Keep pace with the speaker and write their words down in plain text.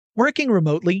Working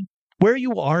remotely, where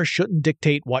you are shouldn't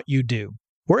dictate what you do.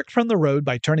 Work from the road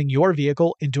by turning your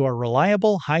vehicle into a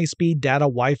reliable high-speed data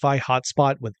Wi-Fi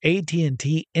hotspot with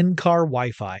AT&T in-car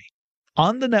Wi-Fi.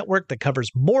 On the network that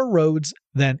covers more roads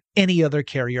than any other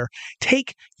carrier,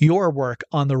 take your work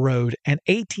on the road and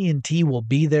AT&T will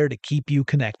be there to keep you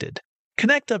connected.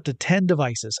 Connect up to 10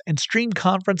 devices and stream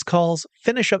conference calls,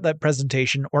 finish up that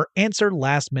presentation, or answer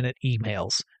last-minute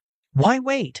emails. Why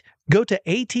wait? Go to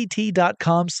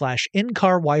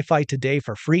att.com/in-car Wi-Fi today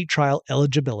for free trial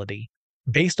eligibility.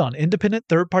 Based on independent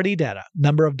third-party data,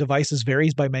 number of devices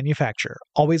varies by manufacturer.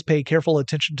 Always pay careful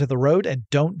attention to the road and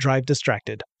don't drive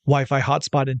distracted. Wi-Fi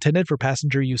hotspot intended for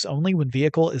passenger use only when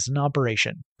vehicle is in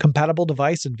operation. Compatible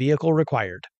device and vehicle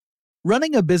required.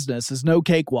 Running a business is no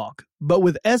cakewalk, but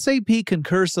with SAP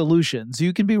Concur Solutions,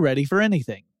 you can be ready for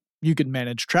anything. You can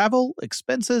manage travel,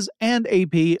 expenses, and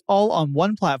AP all on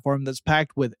one platform that's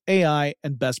packed with AI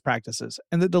and best practices,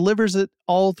 and that delivers it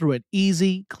all through an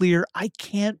easy, clear, I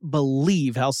can't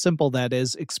believe how simple that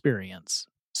is experience.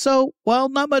 So, while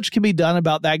not much can be done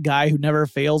about that guy who never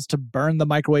fails to burn the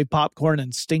microwave popcorn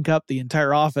and stink up the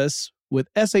entire office, with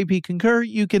SAP Concur,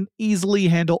 you can easily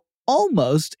handle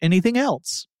almost anything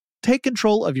else. Take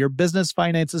control of your business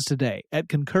finances today at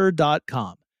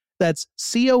Concur.com. That's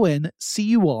CONCUR.com.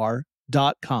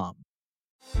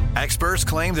 Experts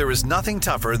claim there is nothing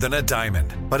tougher than a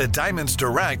diamond. But at Diamonds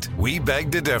Direct, we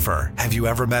beg to differ. Have you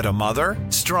ever met a mother?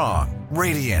 Strong,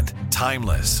 radiant,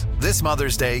 timeless. This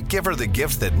Mother's Day, give her the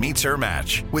gift that meets her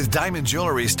match. With diamond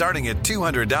jewelry starting at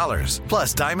 $200.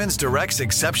 Plus Diamonds Direct's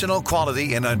exceptional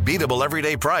quality and unbeatable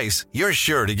everyday price, you're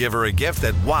sure to give her a gift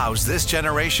that wows this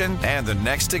generation and the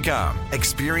next to come.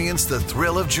 Experience the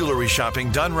thrill of jewelry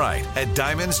shopping done right at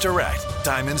Diamonds Direct.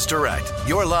 Diamonds Direct.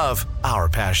 Your love, our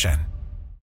passion.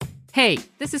 Hey,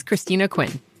 this is Christina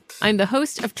Quinn. I'm the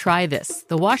host of Try This,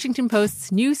 the Washington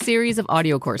Post's new series of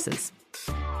audio courses.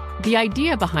 The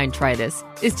idea behind Try This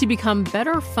is to become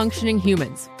better functioning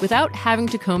humans without having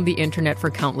to comb the internet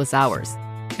for countless hours.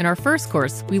 In our first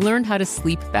course, we learned how to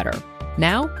sleep better.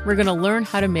 Now, we're going to learn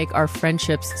how to make our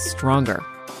friendships stronger.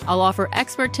 I'll offer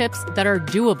expert tips that are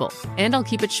doable, and I'll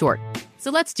keep it short. So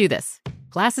let's do this.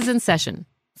 Class is in session.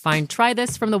 Find Try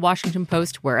This from the Washington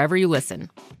Post wherever you listen.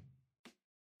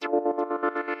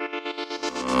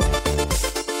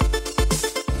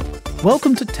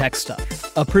 Welcome to Tech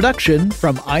Stuff, a production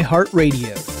from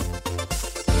iHeartRadio.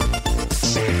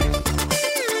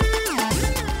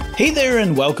 Hey there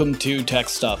and welcome to Tech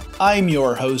Stuff. I'm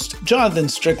your host, Jonathan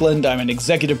Strickland. I'm an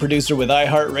executive producer with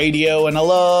iHeartRadio and I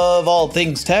love all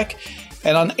things tech.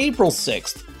 And on April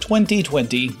 6th,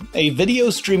 2020, a video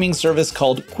streaming service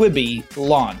called Quibi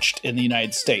launched in the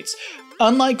United States.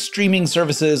 Unlike streaming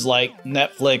services like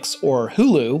Netflix or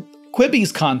Hulu,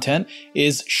 Quibi's content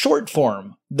is short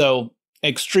form, though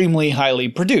extremely highly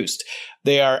produced.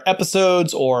 They are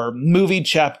episodes or movie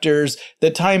chapters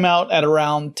that time out at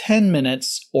around 10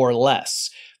 minutes or less.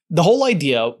 The whole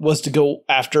idea was to go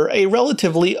after a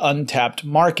relatively untapped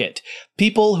market.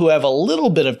 People who have a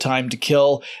little bit of time to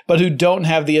kill, but who don't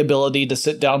have the ability to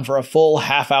sit down for a full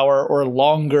half hour or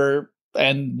longer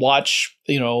and watch,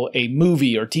 a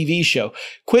movie or TV show.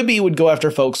 Quibi would go after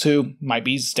folks who might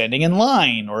be standing in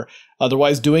line or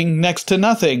otherwise doing next to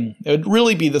nothing. It would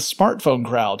really be the smartphone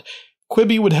crowd.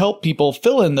 Quibi would help people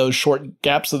fill in those short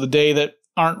gaps of the day that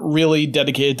aren't really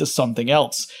dedicated to something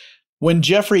else. When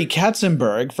Jeffrey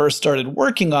Katzenberg first started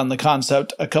working on the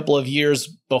concept a couple of years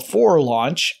before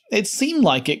launch, it seemed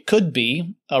like it could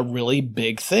be a really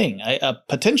big thing, a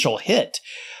potential hit.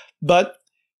 But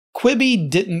Quibi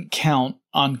didn't count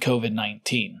on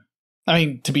COVID-19. I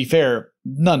mean, to be fair,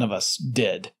 none of us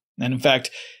did. And in fact,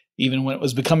 even when it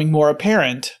was becoming more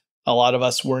apparent, a lot of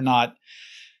us were not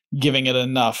giving it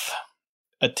enough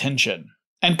attention.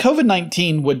 And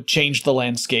COVID-19 would change the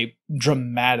landscape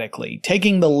dramatically,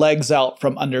 taking the legs out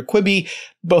from under Quibi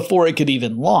before it could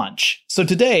even launch. So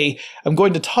today, I'm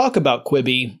going to talk about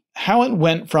Quibi, how it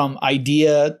went from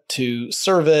idea to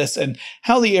service, and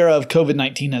how the era of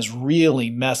COVID-19 has really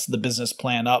messed the business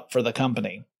plan up for the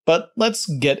company. But let's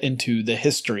get into the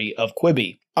history of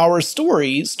Quibi. Our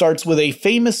story starts with a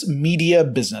famous media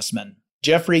businessman,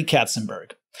 Jeffrey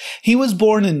Katzenberg. He was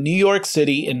born in New York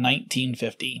City in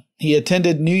 1950. He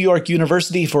attended New York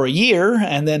University for a year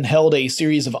and then held a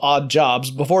series of odd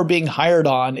jobs before being hired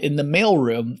on in the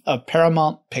mailroom of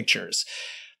Paramount Pictures.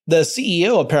 The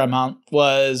CEO of Paramount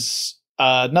was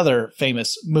another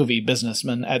famous movie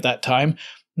businessman at that time,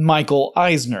 Michael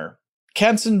Eisner.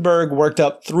 Katzenberg worked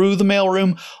up through the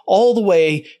mailroom all the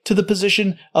way to the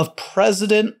position of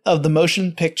president of the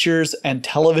Motion Pictures and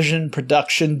Television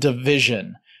Production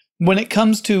Division. When it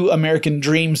comes to American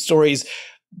Dream stories,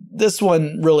 this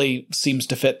one really seems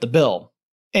to fit the bill.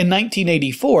 In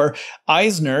 1984,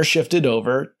 Eisner shifted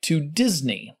over to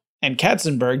Disney, and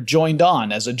Katzenberg joined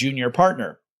on as a junior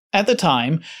partner. At the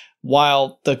time,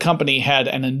 while the company had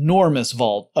an enormous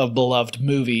vault of beloved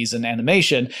movies and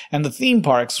animation, and the theme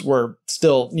parks were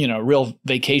still, real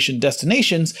vacation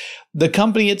destinations, the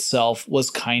company itself was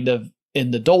kind of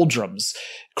in the doldrums,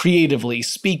 creatively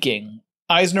speaking.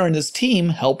 Eisner and his team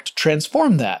helped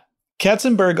transform that.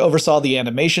 Katzenberg oversaw the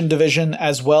animation division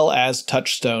as well as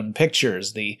Touchstone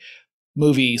Pictures, the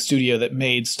movie studio that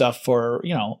made stuff for,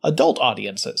 adult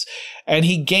audiences. And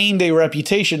he gained a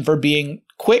reputation for being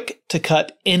quick to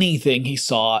cut anything he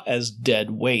saw as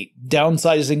dead weight,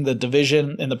 downsizing the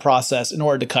division in the process in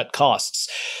order to cut costs.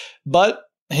 But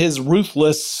his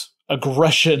ruthless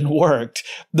aggression worked.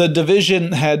 The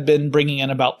division had been bringing in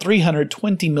about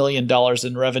 $320 million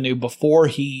in revenue before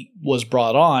he was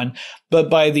brought on, but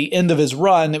by the end of his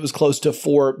run, it was close to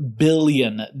 $4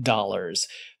 billion.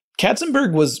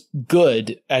 Katzenberg was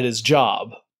good at his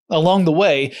job. Along the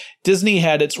way, Disney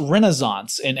had its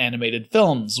renaissance in animated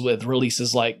films with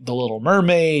releases like The Little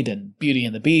Mermaid and Beauty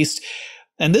and the Beast,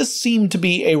 and this seemed to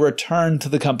be a return to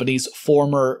the company's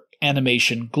former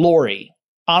animation glory.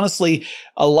 Honestly,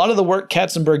 a lot of the work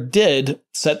Katzenberg did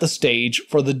set the stage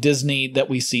for the Disney that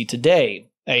we see today,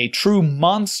 a true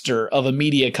monster of a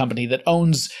media company that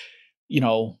owns,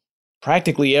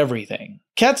 practically everything.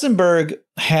 Katzenberg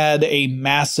had a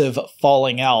massive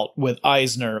falling out with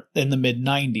Eisner in the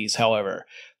mid-90s, however.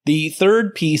 The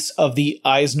third piece of the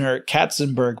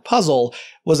Eisner-Katzenberg puzzle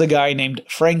was a guy named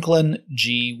Franklin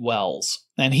G. Wells,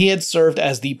 and he had served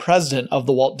as the president of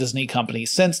the Walt Disney Company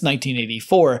since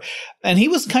 1984, and he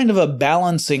was kind of a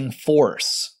balancing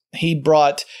force. He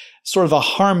brought sort of a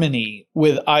harmony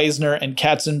with Eisner and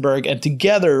Katzenberg, and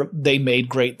together they made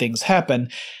great things happen.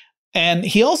 And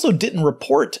he also didn't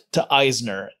report to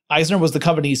Eisner. Eisner was the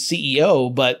company's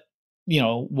CEO, but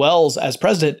Wells, as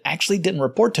president, actually didn't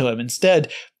report to him.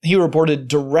 Instead, he reported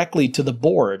directly to the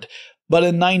board. But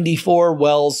in 94,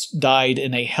 Wells died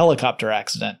in a helicopter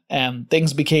accident, and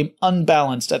things became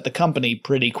unbalanced at the company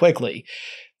pretty quickly.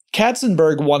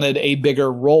 Katzenberg wanted a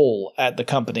bigger role at the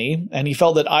company, and he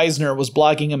felt that Eisner was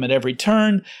blocking him at every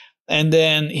turn, and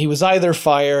then he was either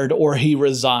fired or he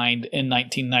resigned in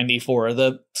 1994.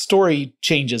 The story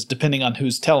changes depending on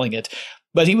who's telling it,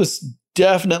 but he was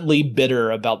definitely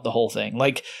bitter about the whole thing,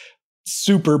 like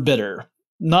super bitter.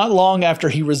 Not long after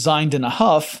he resigned in a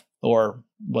huff, or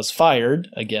was fired,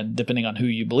 again, depending on who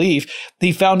you believe,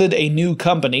 he founded a new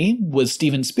company with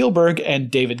Steven Spielberg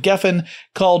and David Geffen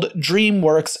called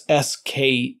DreamWorks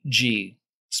SKG.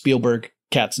 Spielberg,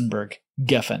 Katzenberg,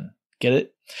 Geffen. Get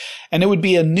it? And it would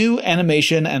be a new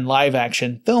animation and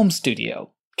live-action film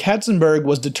studio. Katzenberg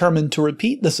was determined to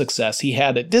repeat the success he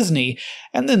had at Disney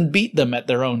and then beat them at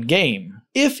their own game.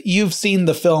 If you've seen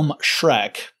the film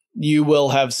Shrek, you will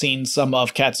have seen some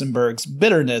of Katzenberg's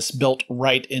bitterness built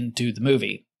right into the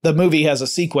movie. The movie has a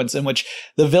sequence in which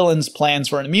the villain's plans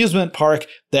for an amusement park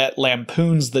that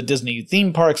lampoons the Disney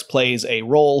theme parks plays a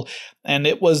role, and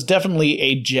it was definitely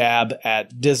a jab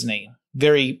at Disney.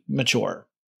 Very mature.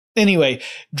 Anyway,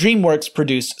 DreamWorks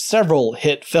produced several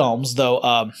hit films, though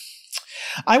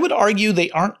I would argue they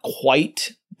aren't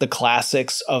quite the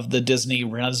classics of the Disney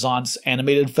Renaissance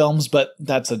animated films, but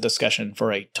that's a discussion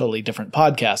for a totally different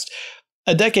podcast.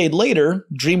 A decade later,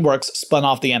 DreamWorks spun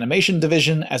off the animation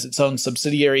division as its own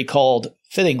subsidiary called,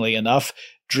 fittingly enough,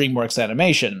 DreamWorks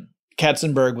Animation.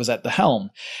 Katzenberg was at the helm.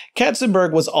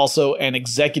 Katzenberg was also an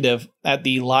executive at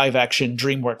the live-action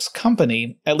DreamWorks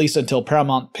company, at least until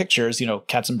Paramount Pictures,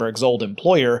 Katzenberg's old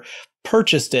employer,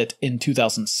 purchased it in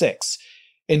 2006.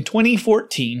 In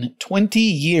 2014, 20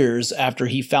 years after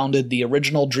he founded the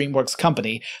original DreamWorks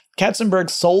company, Katzenberg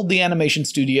sold the animation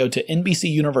studio to NBC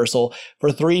Universal for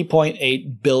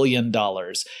 $3.8 billion.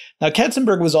 Now,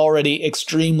 Katzenberg was already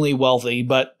extremely wealthy,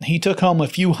 but he took home a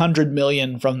few $100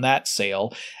 million from that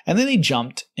sale, and then he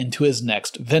jumped into his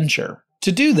next venture.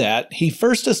 To do that, he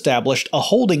first established a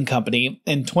holding company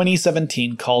in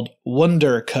 2017 called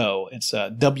WonderCo. It's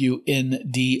WNDRCO.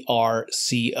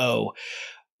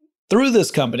 Through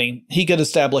this company, he could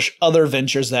establish other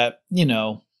ventures that,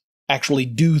 actually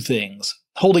do things.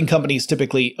 Holding companies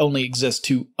typically only exist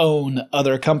to own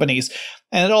other companies,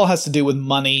 and it all has to do with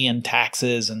money and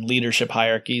taxes and leadership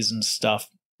hierarchies and stuff.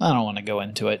 I don't want to go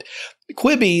into it.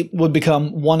 Quibi would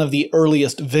become one of the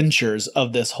earliest ventures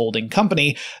of this holding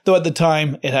company, though at the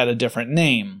time it had a different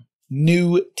name,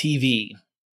 New TV.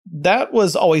 That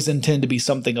was always intended to be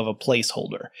something of a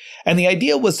placeholder, and the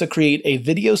idea was to create a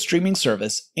video streaming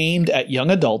service aimed at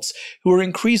young adults who are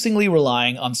increasingly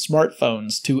relying on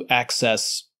smartphones to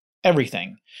access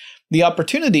everything. The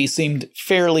opportunity seemed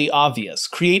fairly obvious: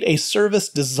 create a service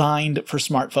designed for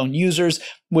smartphone users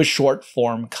with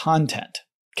short-form content.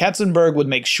 Katzenberg would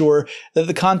make sure that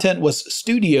the content was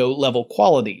studio-level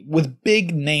quality, with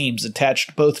big names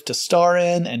attached both to star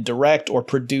in and direct or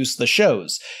produce the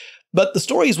shows. But the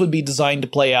stories would be designed to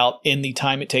play out in the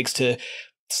time it takes to,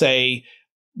 say,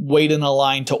 wait in a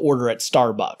line to order at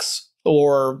Starbucks,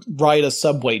 or ride a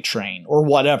subway train, or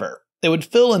whatever. It would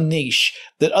fill a niche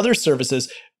that other services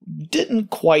didn't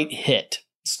quite hit.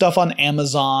 Stuff on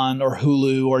Amazon or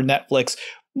Hulu or Netflix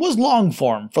was long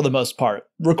form for the most part,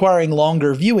 requiring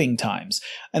longer viewing times,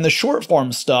 and the short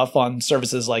form stuff on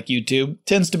services like YouTube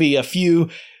tends to be a few,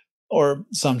 or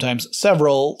sometimes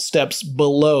several, steps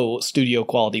below studio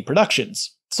quality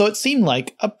productions. So it seemed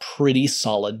like a pretty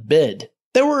solid bid.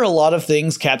 There were a lot of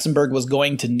things Katzenberg was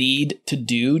going to need to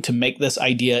do to make this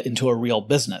idea into a real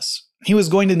business. He was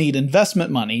going to need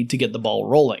investment money to get the ball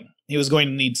rolling. He was going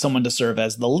to need someone to serve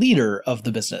as the leader of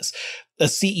the business, a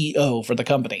CEO for the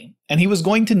company. And he was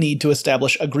going to need to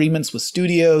establish agreements with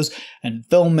studios and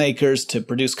filmmakers to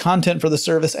produce content for the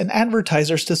service and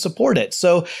advertisers to support it.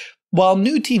 So while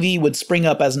new TV would spring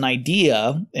up as an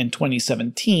idea in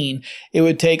 2017, it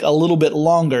would take a little bit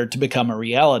longer to become a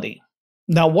reality.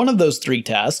 Now, one of those three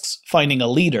tasks, finding a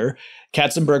leader,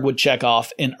 Katzenberg would check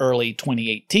off in early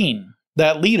 2018.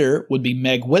 That leader would be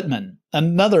Meg Whitman,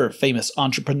 another famous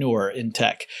entrepreneur in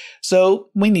tech. So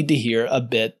we need to hear a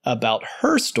bit about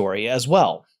her story as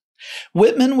well.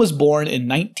 Whitman was born in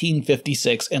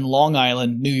 1956 in Long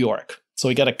Island, New York. So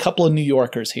we got a couple of New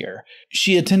Yorkers here.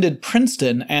 She attended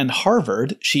Princeton and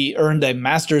Harvard. She earned a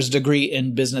master's degree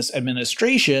in business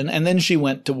administration, and then she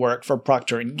went to work for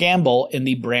Procter & Gamble in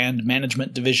the brand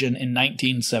management division in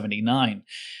 1979.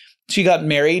 She got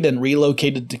married and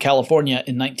relocated to California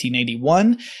in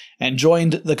 1981 and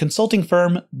joined the consulting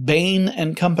firm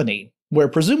Bain & Company, where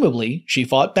presumably she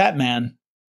fought Batman.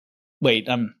 Wait,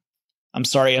 I'm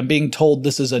sorry, I'm being told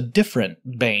this is a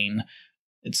different Bane.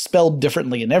 It's spelled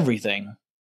differently in everything.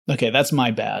 Okay, that's my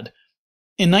bad.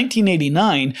 In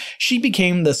 1989, she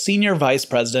became the Senior Vice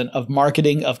President of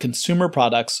Marketing of Consumer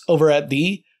Products over at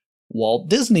the Walt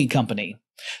Disney Company.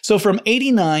 So from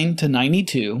 89 to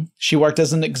 92, she worked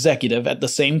as an executive at the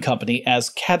same company as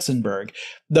Katzenberg,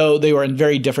 though they were in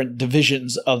very different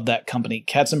divisions of that company.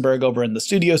 Katzenberg over in the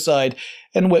studio side,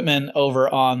 and Whitman over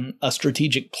on a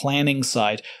strategic planning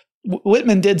side.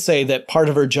 Whitman did say that part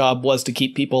of her job was to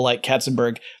keep people like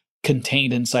Katzenberg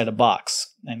contained inside a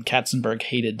box, and Katzenberg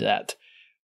hated that.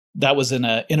 That was in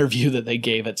an interview that they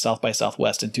gave at South by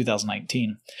Southwest in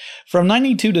 2019. From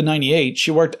 92 to 98,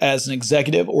 she worked as an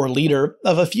executive or leader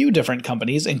of a few different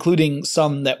companies, including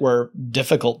some that were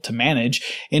difficult to manage.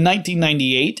 In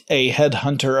 1998, a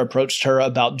headhunter approached her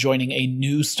about joining a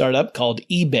new startup called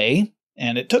eBay,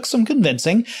 and it took some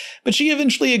convincing, but she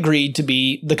eventually agreed to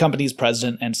be the company's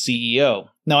president and CEO.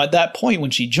 Now, at that point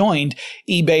when she joined,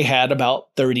 eBay had about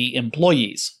 30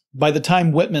 employees. By the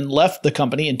time Whitman left the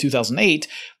company in 2008,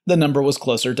 the number was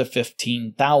closer to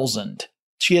 15,000.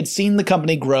 She had seen the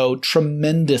company grow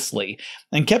tremendously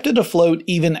and kept it afloat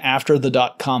even after the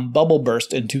dot-com bubble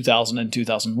burst in 2000 and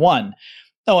 2001.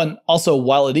 Oh, and also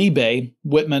while at eBay,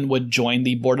 Whitman would join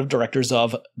the board of directors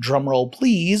of, drumroll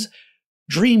please,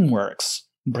 DreamWorks,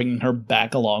 bringing her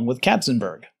back along with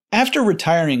Katzenberg. After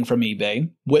retiring from eBay,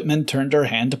 Whitman turned her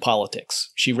hand to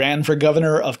politics. She ran for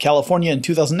governor of California in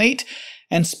 2008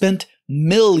 and spent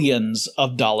millions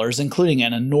of dollars, including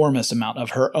an enormous amount of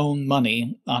her own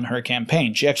money, on her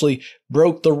campaign. She actually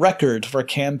broke the record for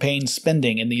campaign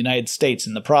spending in the United States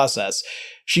in the process.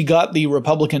 She got the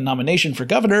Republican nomination for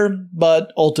governor,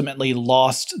 but ultimately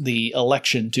lost the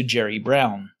election to Jerry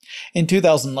Brown. In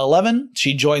 2011,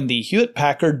 she joined the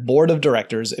Hewlett-Packard board of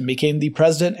directors and became the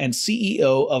president and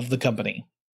CEO of the company.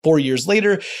 4 years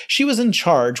later, she was in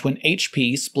charge when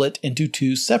HP split into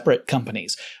two separate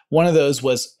companies. One of those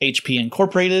was HP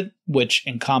Incorporated, which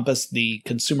encompassed the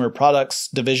consumer products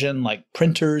division like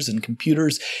printers and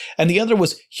computers, and the other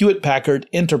was Hewlett-Packard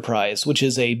Enterprise, which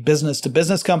is a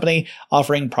business-to-business company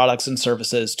offering products and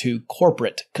services to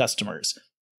corporate customers.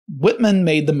 Whitman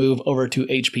made the move over to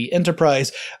HP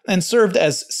Enterprise and served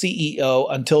as CEO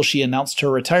until she announced her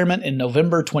retirement in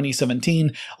November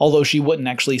 2017, although she wouldn't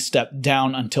actually step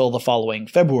down until the following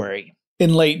February.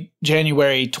 In late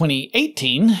January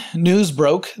 2018, news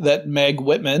broke that Meg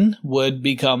Whitman would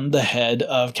become the head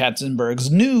of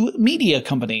Katzenberg's new media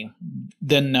company,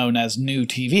 then known as New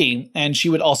TV, and she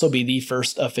would also be the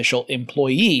first official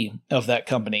employee of that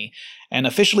company, and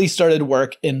officially started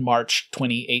work in March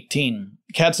 2018.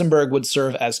 Katzenberg would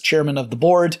serve as chairman of the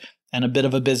board and a bit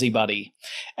of a busybody.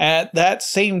 At that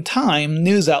same time,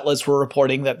 news outlets were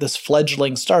reporting that this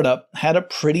fledgling startup had a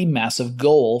pretty massive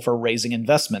goal for raising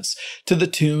investments to the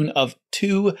tune of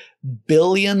 $2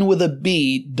 billion with a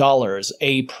B dollars,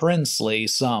 a princely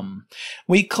sum.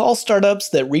 We call startups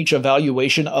that reach a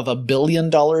valuation of $1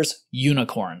 billion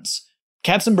unicorns.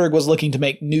 Katzenberg was looking to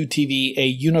make New TV a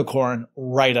unicorn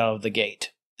right out of the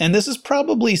gate. And this is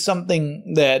probably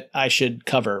something that I should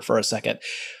cover for a second.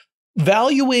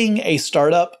 Valuing a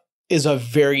startup is a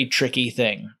very tricky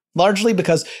thing, largely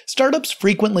because startups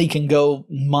frequently can go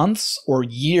months or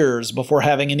years before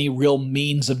having any real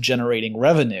means of generating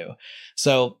revenue.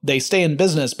 So they stay in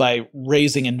business by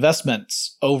raising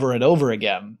investments over and over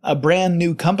again. A brand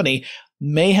new company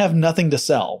may have nothing to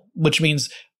sell, which means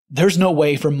there's no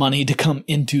way for money to come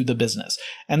into the business.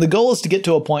 And the goal is to get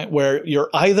to a point where you're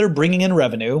either bringing in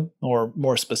revenue, or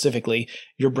more specifically,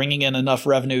 you're bringing in enough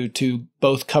revenue to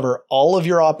both cover all of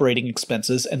your operating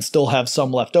expenses and still have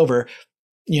some left over,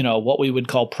 what we would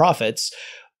call profits.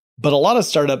 But a lot of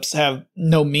startups have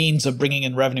no means of bringing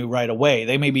in revenue right away.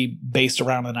 They may be based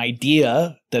around an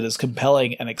idea that is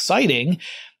compelling and exciting,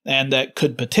 and that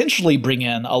could potentially bring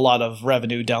in a lot of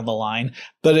revenue down the line,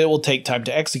 but it will take time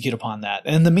to execute upon that.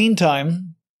 And in the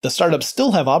meantime, the startups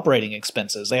still have operating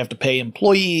expenses. They have to pay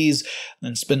employees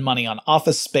and spend money on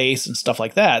office space and stuff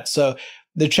like that. So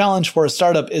the challenge for a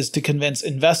startup is to convince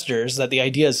investors that the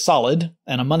idea is solid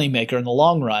and a moneymaker in the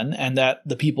long run, and that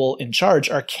the people in charge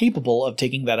are capable of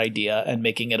taking that idea and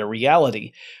making it a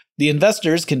reality. The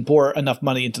investors can pour enough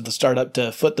money into the startup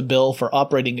to foot the bill for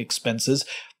operating expenses,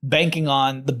 banking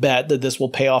on the bet that this will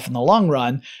pay off in the long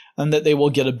run and that they will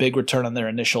get a big return on their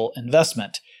initial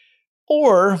investment.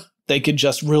 Or they could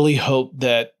just really hope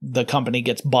that the company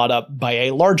gets bought up by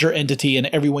a larger entity and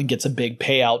everyone gets a big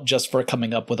payout just for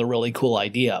coming up with a really cool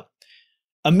idea.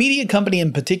 A media company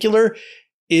in particular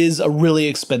is a really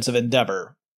expensive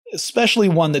endeavor, especially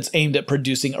one that's aimed at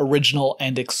producing original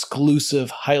and exclusive,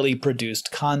 highly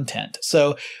produced content.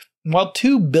 So while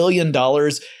 $2 billion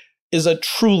is a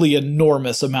truly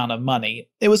enormous amount of money,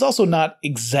 it was also not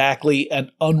exactly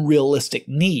an unrealistic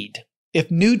need. If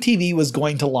New TV was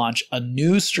going to launch a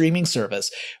new streaming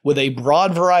service with a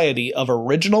broad variety of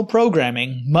original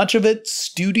programming, much of it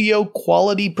studio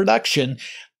quality production,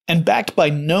 and backed by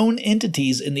known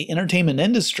entities in the entertainment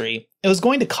industry, it was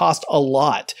going to cost a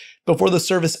lot before the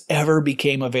service ever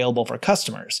became available for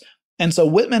customers. And so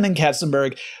Whitman and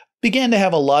Katzenberg began to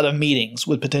have a lot of meetings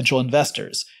with potential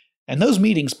investors, and those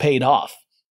meetings paid off.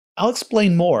 I'll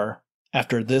explain more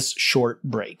after this short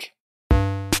break.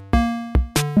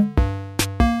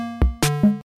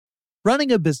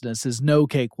 Running a business is no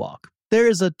cakewalk. There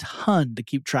is a ton to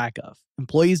keep track of.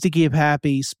 Employees to keep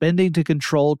happy, spending to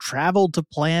control, travel to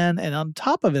plan, and on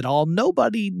top of it all,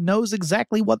 nobody knows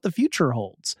exactly what the future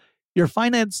holds. Your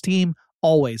finance team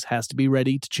always has to be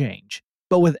ready to change.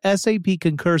 But with SAP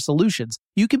Concur Solutions,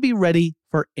 you can be ready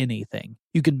for anything.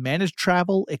 You can manage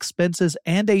travel, expenses,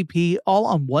 and AP all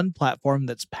on one platform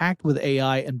that's packed with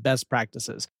AI and best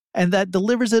practices, and that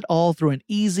delivers it all through an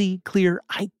easy, clear,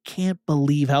 I can't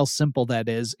believe how simple that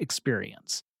is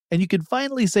experience. And you can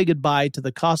finally say goodbye to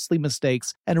the costly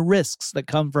mistakes and risks that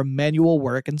come from manual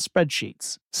work and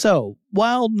spreadsheets. So,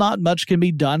 while not much can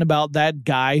be done about that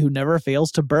guy who never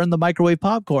fails to burn the microwave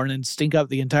popcorn and stink up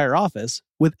the entire office,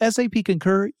 with SAP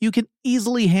Concur, you can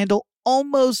easily handle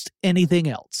almost anything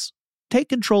else. Take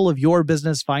control of your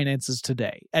business finances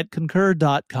today at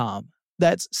concur.com.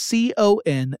 That's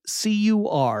CONCUR.com.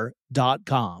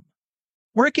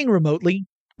 Working remotely,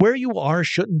 where you are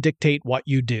shouldn't dictate what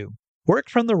you do. Work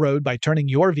from the road by turning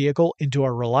your vehicle into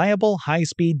a reliable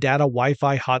high-speed data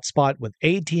Wi-Fi hotspot with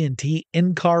AT&T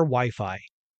in-car Wi-Fi.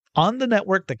 On the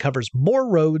network that covers more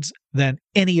roads than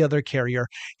any other carrier,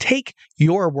 take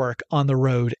your work on the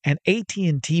road and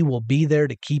AT&T will be there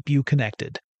to keep you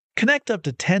connected. Connect up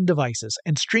to 10 devices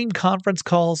and stream conference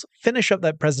calls, finish up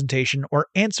that presentation, or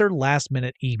answer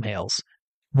last-minute emails.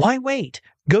 Why wait?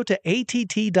 Go to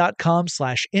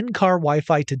att.com/in-car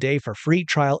Wi-Fi today for free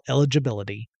trial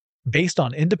eligibility. Based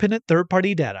on independent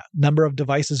third-party data, number of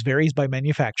devices varies by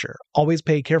manufacturer. Always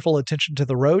pay careful attention to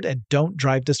the road and don't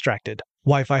drive distracted.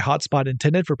 Wi-Fi hotspot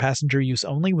intended for passenger use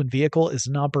only when vehicle is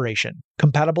in operation.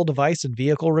 Compatible device and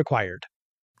vehicle required.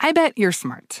 I bet you're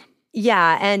smart.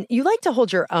 Yeah, and you like to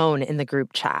hold your own in the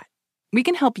group chat. We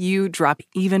can help you drop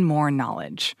even more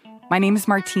knowledge. My name is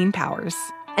Martine Powers.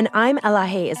 And I'm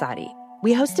Elahe Izadi.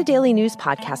 We host a daily news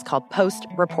podcast called Post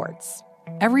Reports.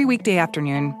 Every weekday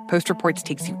afternoon, Post Reports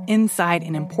takes you inside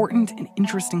an important and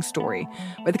interesting story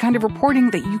with the kind of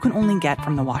reporting that you can only get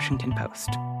from the Washington Post.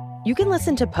 You can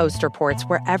listen to Post Reports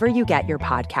wherever you get your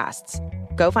podcasts.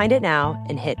 Go find it now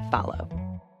and hit follow.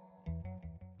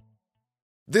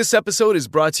 This episode is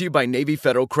brought to you by Navy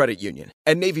Federal Credit Union.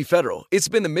 At Navy Federal, it's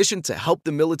been the mission to help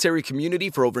the military community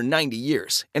for over 90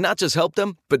 years. And not just help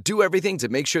them, but do everything to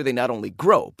make sure they not only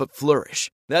grow, but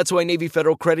flourish. That's why Navy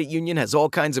Federal Credit Union has all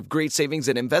kinds of great savings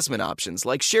and investment options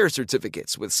like share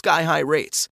certificates with sky-high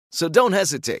rates. So don't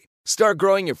hesitate. Start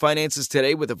growing your finances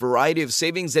today with a variety of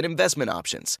savings and investment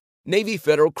options. Navy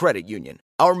Federal Credit Union.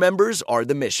 Our members are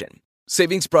the mission.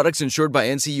 Savings products insured by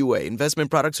NCUA. Investment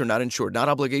products are not insured, not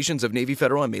obligations of Navy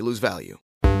Federal and may lose value.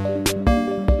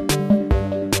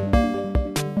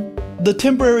 The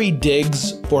temporary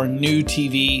digs for New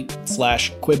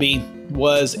TV/Quibi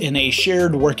was in a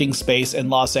shared working space in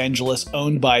Los Angeles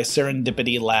owned by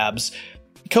Serendipity Labs.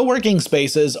 Co-working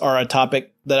spaces are a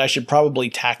topic that I should probably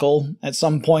tackle at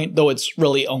some point, though it's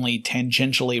really only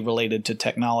tangentially related to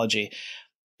technology.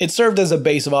 It served as a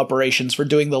base of operations for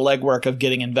doing the legwork of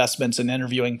getting investments and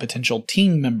interviewing potential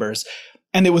team members,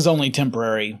 and it was only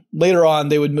temporary. Later on,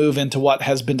 they would move into what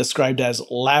has been described as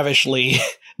lavishly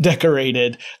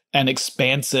decorated and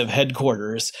expansive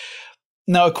headquarters.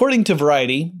 Now, according to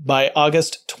Variety, by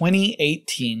August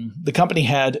 2018, the company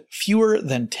had fewer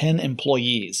than 10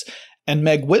 employees, and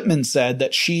Meg Whitman said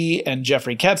that she and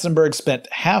Jeffrey Katzenberg spent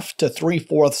half to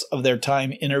three-fourths of their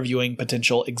time interviewing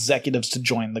potential executives to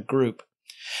join the group.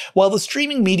 While the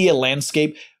streaming media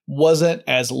landscape wasn't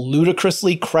as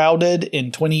ludicrously crowded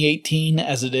in 2018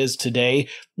 as it is today,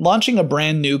 launching a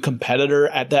brand new competitor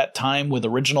at that time with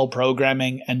original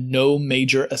programming and no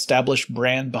major established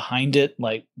brand behind it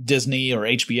like Disney or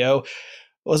HBO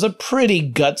was a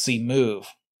pretty gutsy move.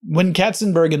 When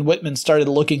Katzenberg and Whitman started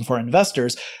looking for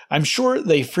investors, I'm sure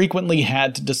they frequently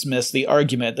had to dismiss the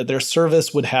argument that their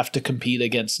service would have to compete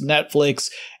against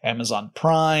Netflix, Amazon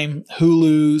Prime,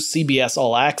 Hulu, CBS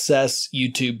All Access,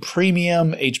 YouTube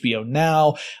Premium, HBO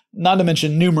Now, not to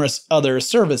mention numerous other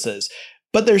services.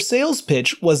 But their sales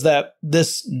pitch was that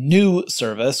this new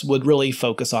service would really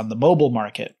focus on the mobile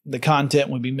market. The content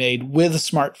would be made with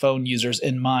smartphone users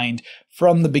in mind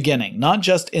from the beginning, not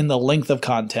just in the length of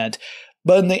content,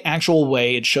 but in the actual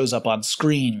way it shows up on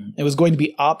screen. It was going to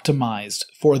be optimized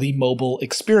for the mobile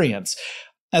experience.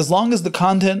 As long as the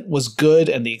content was good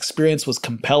and the experience was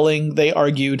compelling, they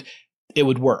argued, it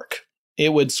would work.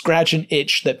 It would scratch an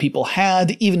itch that people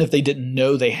had, even if they didn't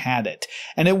know they had it.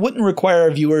 And it wouldn't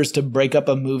require viewers to break up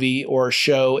a movie or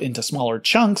show into smaller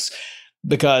chunks,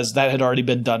 because that had already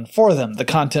been done for them. The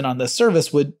content on this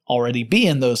service would already be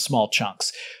in those small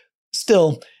chunks.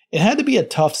 Still, it had to be a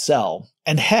tough sell.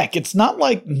 And heck, it's not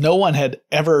like no one had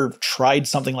ever tried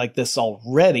something like this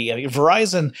already. I mean,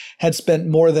 Verizon had spent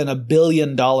more than $1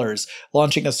 billion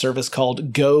launching a service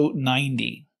called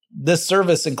Go90. This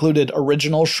service included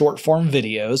original short-form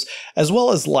videos, as well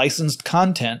as licensed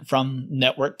content from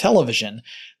network television.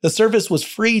 The service was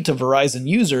free to Verizon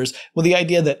users with the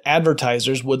idea that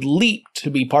advertisers would leap to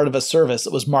be part of a service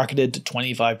that was marketed to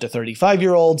 25 to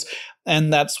 35-year-olds,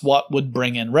 and that's what would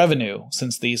bring in revenue,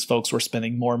 since these folks were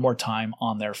spending more and more time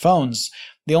on their phones.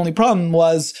 The only problem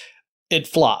was, it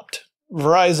flopped.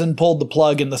 Verizon pulled the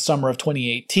plug in the summer of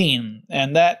 2018,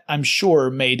 and that, I'm sure,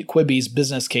 made Quibi's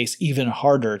business case even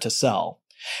harder to sell.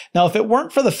 Now, if it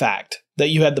weren't for the fact that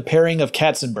you had the pairing of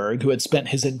Katzenberg, who had spent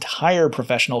his entire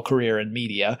professional career in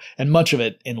media, and much of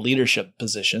it in leadership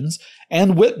positions,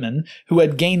 and Whitman, who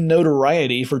had gained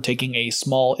notoriety for taking a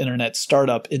small internet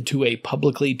startup into a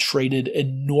publicly traded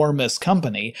enormous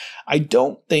company, I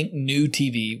don't think New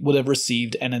TV would have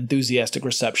received an enthusiastic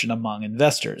reception among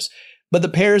investors. But the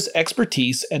pair's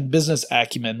expertise and business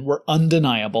acumen were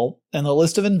undeniable, and the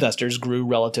list of investors grew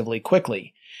relatively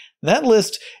quickly. That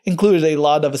list included a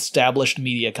lot of established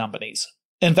media companies.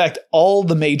 In fact, all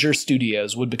the major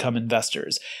studios would become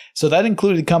investors. So that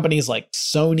included companies like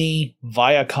Sony,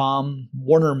 Viacom,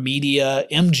 Warner Media,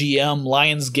 MGM,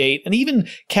 Lionsgate, and even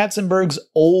Katzenberg's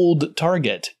old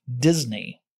target,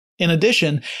 Disney. In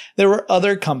addition, there were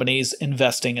other companies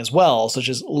investing as well, such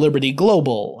as Liberty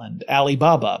Global and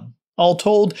Alibaba. All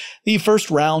told, the first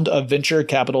round of venture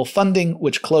capital funding,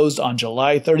 which closed on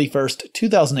July 31st,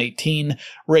 2018,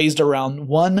 raised around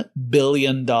 $1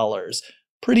 billion.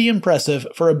 Pretty impressive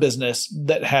for a business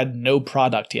that had no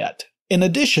product yet. In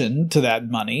addition to that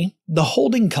money, the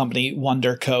holding company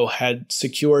WonderCo had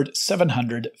secured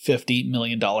 $750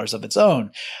 million of its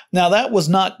own. Now, that was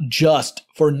not just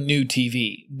for New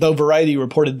TV, though Variety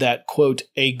reported that, quote,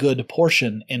 a good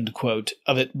portion, end quote,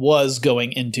 of it was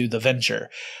going into the venture.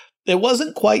 It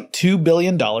wasn't quite $2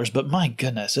 billion, but my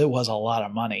goodness, it was a lot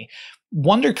of money.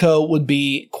 WonderCo would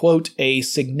be, quote, a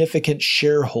significant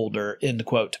shareholder, end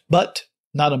quote, but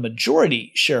not a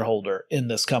majority shareholder in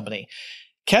this company.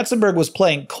 Katzenberg was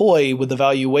playing coy with the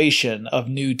valuation of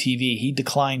New TV. He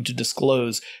declined to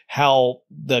disclose how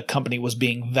the company was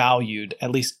being valued,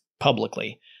 at least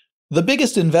publicly. The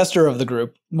biggest investor of the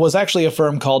group was actually a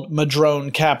firm called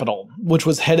Madrone Capital, which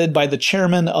was headed by the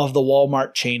chairman of the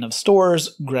Walmart chain of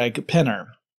stores, Greg Penner.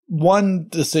 One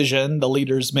decision the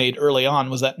leaders made early on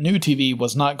was that New TV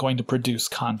was not going to produce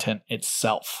content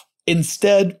itself.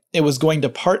 Instead, it was going to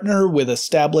partner with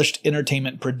established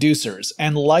entertainment producers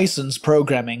and license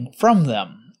programming from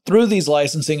them. Through these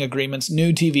licensing agreements,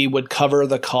 New TV would cover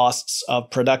the costs of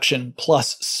production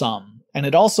plus some. And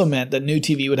it also meant that New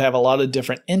TV would have a lot of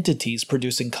different entities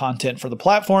producing content for the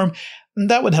platform, and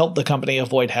that would help the company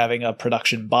avoid having a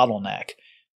production bottleneck.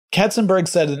 Katzenberg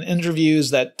said in interviews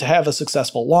that to have a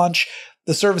successful launch,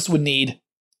 the service would need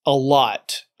a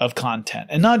lot of content,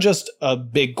 and not just a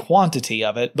big quantity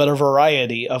of it, but a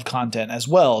variety of content as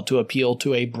well to appeal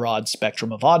to a broad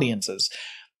spectrum of audiences.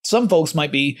 Some folks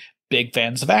might be big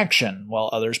fans of action, while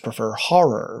others prefer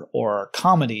horror or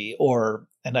comedy or,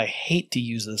 and I hate to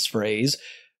use this phrase,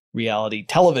 reality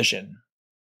television.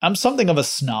 I'm something of a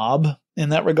snob in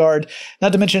that regard.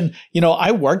 Not to mention,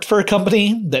 I worked for a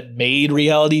company that made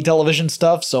reality television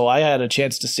stuff, so I had a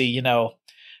chance to see,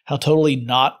 how totally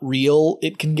not real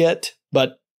it can get,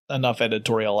 but enough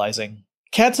editorializing.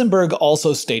 Katzenberg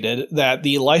also stated that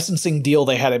the licensing deal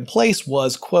they had in place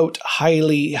was, quote,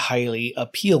 highly, highly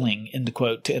appealing, end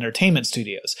quote, to entertainment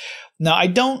studios. Now, I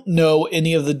don't know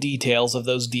any of the details of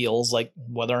those deals, like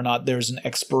whether or not there's an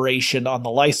expiration on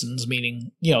the license,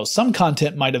 meaning, some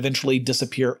content might eventually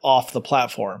disappear off the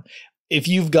platform. If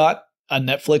you've got a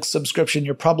Netflix subscription,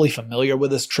 you're probably familiar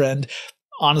with this trend.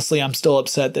 Honestly, I'm still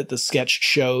upset that the sketch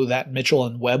show That Mitchell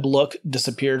and Webb Look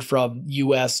disappeared from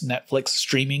US Netflix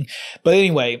streaming. But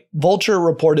anyway, Vulture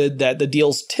reported that the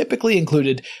deals typically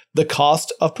included the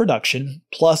cost of production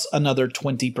plus another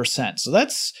 20%. So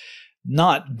that's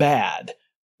not bad.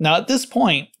 Now, at this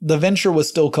point, the venture was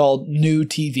still called New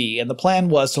TV, and the plan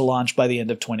was to launch by the end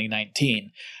of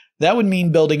 2019. That would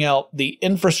mean building out the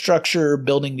infrastructure,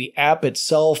 building the app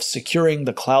itself, securing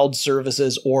the cloud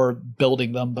services, or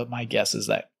building them, but my guess is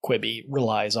that Quibi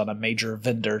relies on a major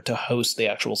vendor to host the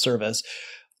actual service,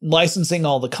 licensing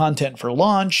all the content for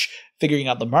launch, figuring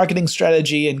out the marketing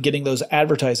strategy, and getting those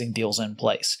advertising deals in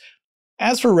place.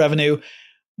 As for revenue,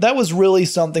 that was really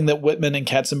something that Whitman and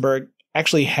Katzenberg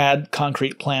actually had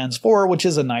concrete plans for, which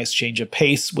is a nice change of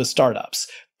pace with startups.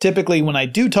 Typically, when I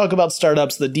do talk about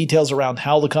startups, the details around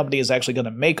how the company is actually going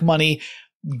to make money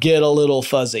get a little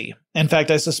fuzzy. In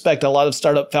fact, I suspect a lot of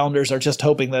startup founders are just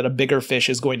hoping that a bigger fish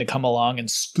is going to come along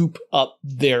and scoop up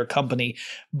their company,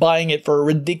 buying it for a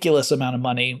ridiculous amount of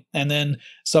money, and then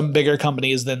some bigger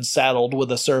company is then saddled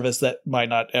with a service that might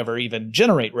not ever even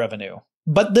generate revenue.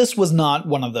 But this was not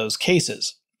one of those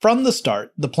cases. From the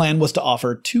start, the plan was to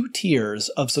offer 2 tiers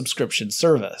of subscription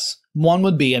service. One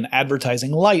would be an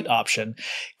advertising light option,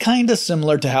 kinda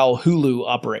similar to how Hulu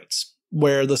operates,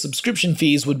 where the subscription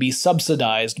fees would be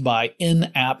subsidized by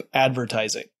in-app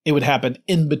advertising. It would happen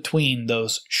in between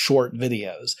those short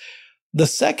videos. The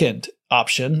second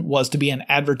option was to be an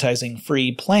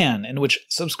advertising-free plan in which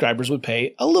subscribers would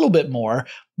pay a little bit more,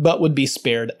 but would be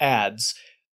spared ads.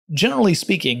 Generally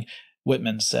speaking,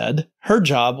 Whitman said, her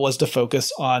job was to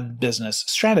focus on business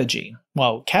strategy,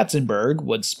 while Katzenberg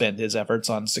would spend his efforts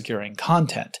on securing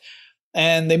content.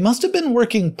 And they must have been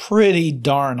working pretty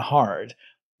darn hard.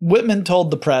 Whitman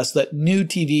told the press that New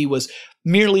TV was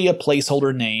merely a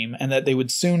placeholder name and that they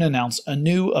would soon announce a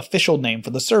new official name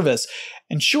for the service.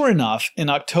 And sure enough,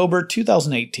 in October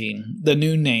 2018, the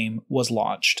new name was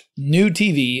launched. New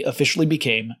TV officially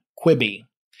became Quibi.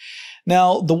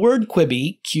 Now, the word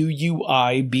Quibi,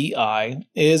 Q-U-I-B-I,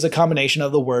 is a combination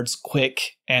of the words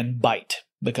quick and bite,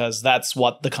 because that's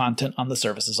what the content on the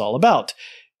service is all about.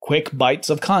 Quick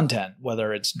bites of content,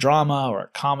 whether it's drama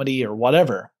or comedy or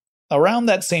whatever. Around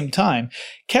that same time,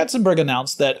 Katzenberg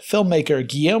announced that filmmaker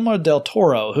Guillermo del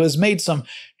Toro, who has made some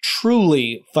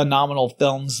truly phenomenal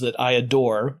films that I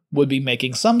adore, would be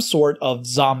making some sort of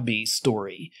zombie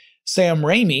story. Sam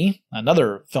Raimi,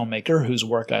 another filmmaker whose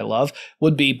work I love,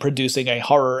 would be producing a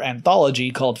horror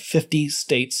anthology called 50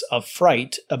 States of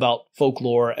Fright about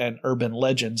folklore and urban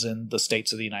legends in the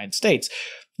states of the United States.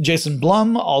 Jason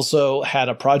Blum also had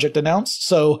a project announced,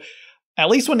 so at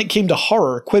least when it came to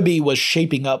horror, Quibi was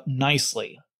shaping up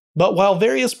nicely. But while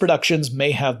various productions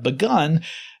may have begun,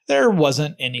 there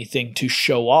wasn't anything to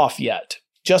show off yet.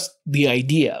 Just the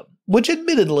idea, which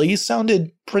admittedly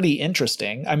sounded pretty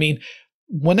interesting. I mean,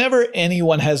 whenever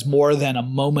anyone has more than a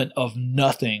moment of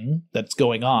nothing that's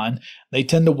going on, they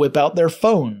tend to whip out their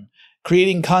phone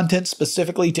Creating content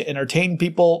specifically to entertain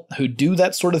people who do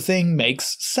that sort of thing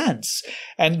makes sense,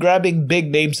 and grabbing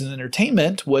big names in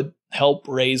entertainment would help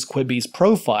raise Quibi's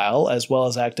profile as well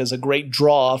as act as a great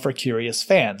draw for curious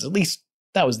fans. At least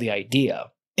that was the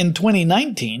idea. In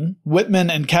 2019, Whitman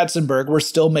and Katzenberg were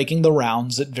still making the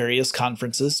rounds at various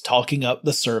conferences, talking up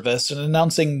the service and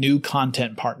announcing new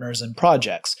content partners and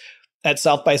projects. At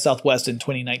South by Southwest in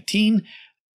 2019,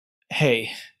 hey,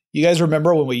 you guys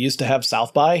remember when we used to have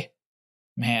South by?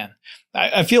 Man,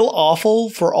 I feel awful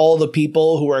for all the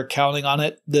people who are counting on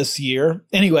it this year.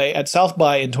 Anyway, at South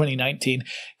by in 2019,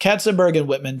 Katzenberg and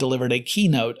Whitman delivered a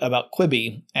keynote about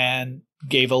Quibi and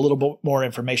gave a little bit more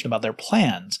information about their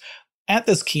plans. At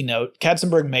this keynote,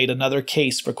 Katzenberg made another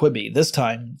case for Quibi, this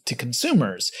time to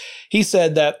consumers. He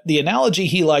said that the analogy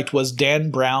he liked was Dan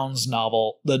Brown's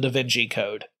novel, The Da Vinci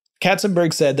Code.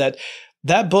 Katzenberg said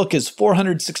that book is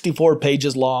 464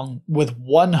 pages long with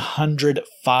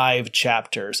 105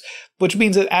 chapters, which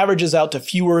means it averages out to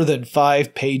fewer than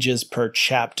 5 pages per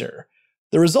chapter.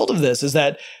 The result of this is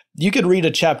that you could read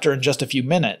a chapter in just a few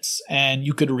minutes, and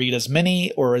you could read as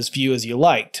many or as few as you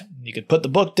liked. You could put the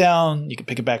book down, you could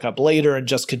pick it back up later, and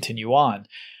just continue on.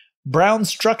 Brown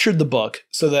structured the book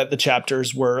so that the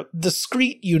chapters were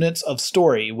discrete units of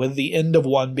story, with the end of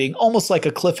one being almost like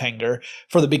a cliffhanger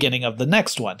for the beginning of the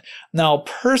next one. Now,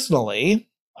 personally,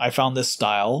 I found this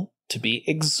style to be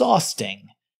exhausting.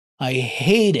 I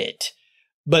hate it.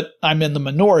 But I'm in the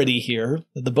minority here.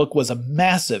 The book was a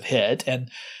massive hit, and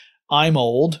I'm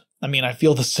old. I mean, I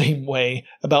feel the same way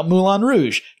about Moulin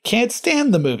Rouge. Can't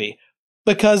stand the movie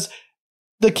because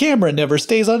the camera never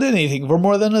stays on anything for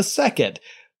more than a second.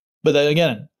 But then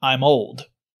again, I'm old.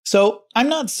 So I'm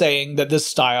not saying that this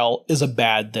style is a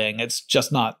bad thing. It's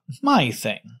just not my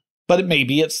thing. But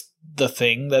maybe it's the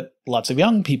thing that lots of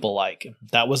young people like.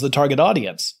 That was the target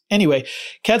audience. Anyway,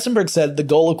 Katzenberg said the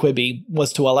goal of Quibi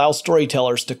was to allow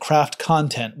storytellers to craft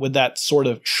content with that sort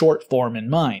of short form in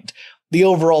mind. The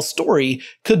overall story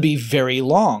could be very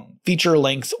long, feature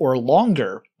length or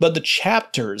longer, but the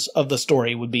chapters of the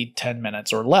story would be 10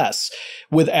 minutes or less,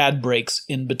 with ad breaks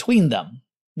in between them.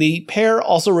 The pair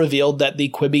also revealed that the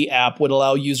Quibi app would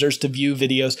allow users to view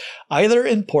videos either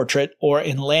in portrait or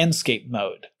in landscape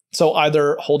mode, so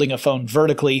either holding a phone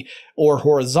vertically or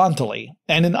horizontally,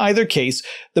 and in either case,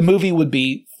 the movie would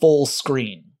be full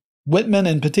screen. Whitman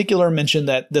in particular mentioned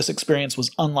that this experience was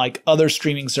unlike other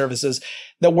streaming services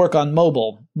that work on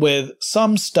mobile, with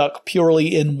some stuck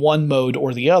purely in one mode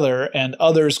or the other, and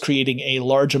others creating a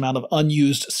large amount of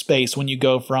unused space when you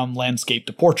go from landscape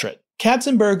to portrait.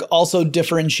 Katzenberg also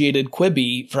differentiated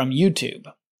Quibi from YouTube.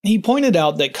 He pointed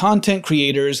out that content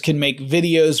creators can make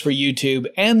videos for YouTube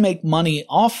and make money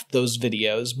off those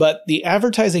videos, but the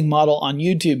advertising model on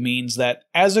YouTube means that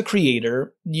as a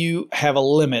creator, you have a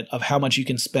limit of how much you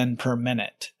can spend per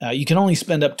minute. You can only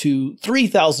spend up to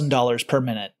 $3,000 per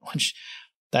minute, which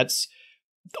that's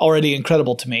already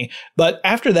incredible to me. But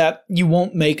after that, you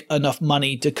won't make enough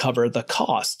money to cover the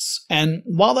costs. And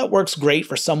while that works great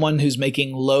for someone who's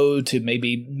making low to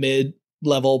maybe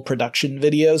mid-level production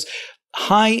videos,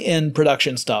 high-end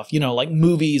production stuff, like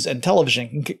movies and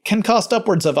television, can cost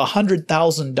upwards of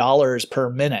 $100,000 per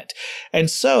minute.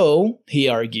 And so, he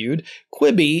argued,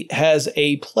 Quibi has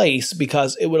a place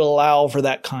because it would allow for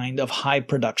that kind of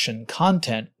high-production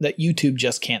content that YouTube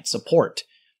just can't support.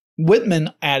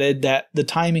 Whitman added that the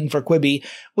timing for Quibi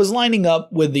was lining up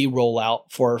with the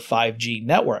rollout for 5G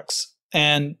networks.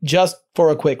 And just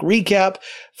for a quick recap,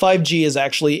 5G is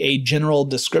actually a general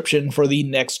description for the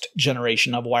next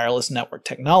generation of wireless network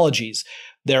technologies.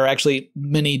 There are actually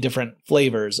many different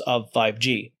flavors of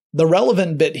 5G. The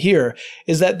relevant bit here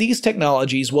is that these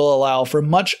technologies will allow for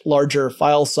much larger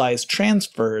file size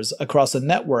transfers across a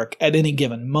network at any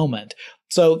given moment.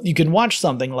 So you can watch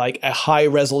something like a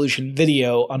high-resolution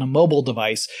video on a mobile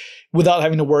device without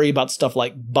having to worry about stuff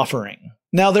like buffering.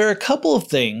 Now, there are a couple of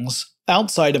things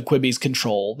outside of Quibi's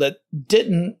control that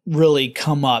didn't really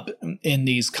come up in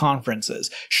these conferences.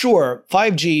 Sure,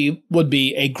 5G would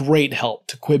be a great help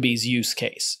to Quibi's use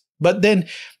case, but then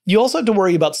you also have to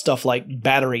worry about stuff like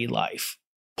battery life.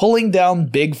 Pulling down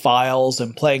big files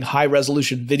and playing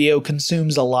high-resolution video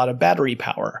consumes a lot of battery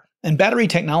power. And battery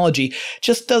technology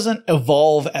just doesn't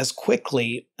evolve as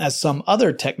quickly as some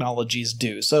other technologies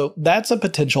do, so that's a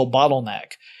potential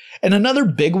bottleneck. And another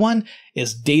big one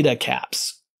is data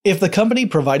caps. If the company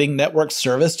providing network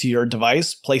service to your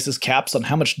device places caps on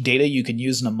how much data you can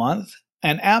use in a month,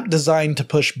 an app designed to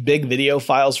push big video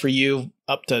files for you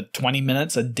up to 20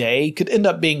 minutes a day could end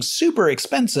up being super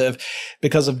expensive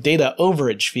because of data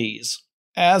overage fees.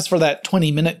 As for that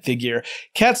 20-minute figure,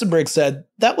 Katzenberg said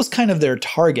that was kind of their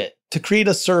target, to create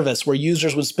a service where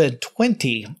users would spend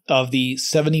 20 of the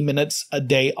 70 minutes a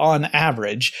day on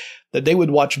average that they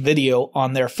would watch video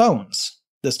on their phones.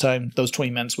 This time, those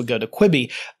 20 minutes would go to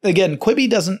Quibi. Again, Quibi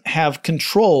doesn't have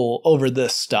control over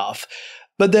this stuff.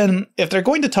 But then, if they're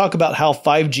going to talk about how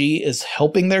 5G is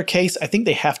helping their case, I think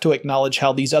they have to acknowledge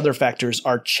how these other factors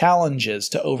are challenges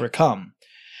to overcome.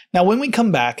 Now, when we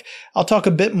come back, I'll talk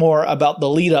a bit more about the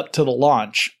lead up to the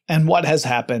launch and what has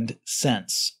happened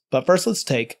since. But first, let's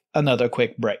take another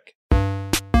quick break.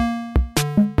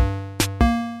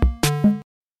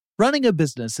 Running a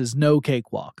business is no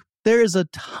cakewalk. There is a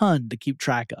ton to keep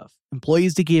track of.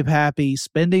 Employees to keep happy,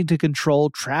 spending to control,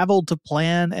 travel to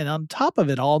plan, and on top of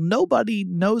it all, nobody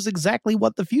knows exactly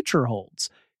what the future holds.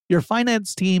 Your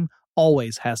finance team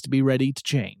always has to be ready to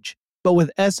change. But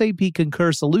with SAP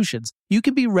Concur Solutions, you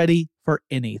can be ready for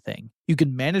anything. You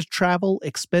can manage travel,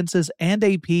 expenses, and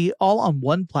AP all on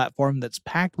one platform that's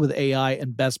packed with AI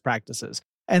and best practices,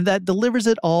 and that delivers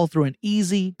it all through an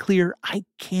easy, clear, I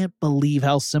can't believe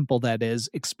how simple that is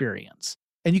experience.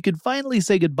 And you can finally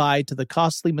say goodbye to the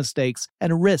costly mistakes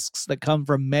and risks that come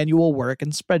from manual work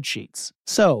and spreadsheets.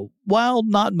 So, while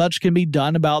not much can be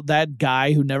done about that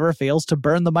guy who never fails to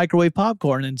burn the microwave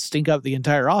popcorn and stink up the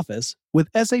entire office, with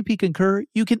SAP Concur,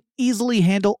 you can easily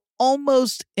handle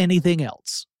almost anything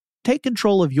else. Take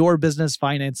control of your business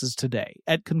finances today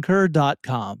at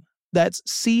Concur.com. That's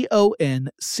CONCUR.com.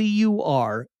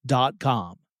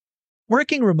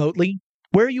 Working remotely,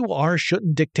 where you are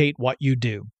shouldn't dictate what you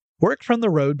do. Work from the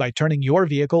road by turning your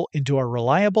vehicle into a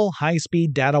reliable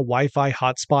high-speed data Wi-Fi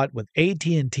hotspot with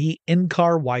AT&T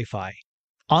in-car Wi-Fi.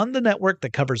 On the network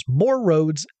that covers more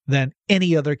roads than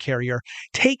any other carrier,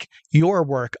 take your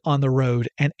work on the road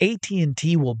and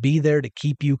AT&T will be there to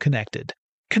keep you connected.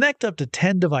 Connect up to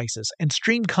 10 devices and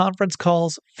stream conference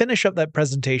calls, finish up that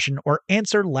presentation, or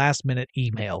answer last-minute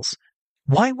emails.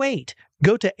 Why wait?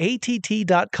 Go to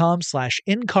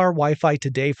att.com/in-car Wi-Fi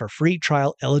today for free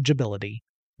trial eligibility.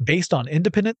 Based on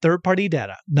independent third-party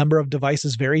data, number of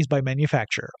devices varies by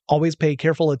manufacturer. Always pay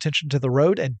careful attention to the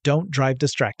road and don't drive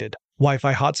distracted.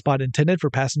 Wi-Fi hotspot intended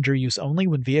for passenger use only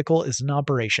when vehicle is in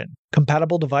operation.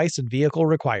 Compatible device and vehicle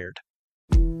required.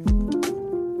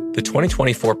 The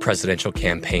 2024 presidential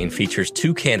campaign features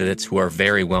two candidates who are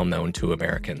very well known to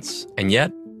Americans. And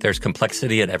yet, there's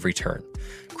complexity at every turn.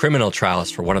 Criminal trials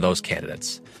for one of those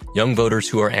candidates. Young voters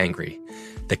who are angry.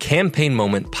 The Campaign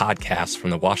Moment podcast from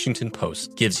the Washington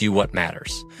Post gives you what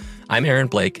matters. I'm Aaron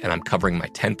Blake, and I'm covering my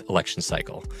 10th election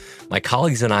cycle. My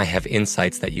colleagues and I have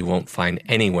insights that you won't find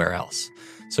anywhere else.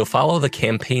 So follow the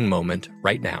Campaign Moment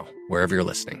right now, wherever you're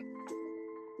listening.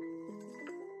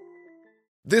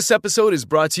 This episode is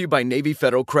brought to you by Navy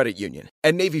Federal Credit Union.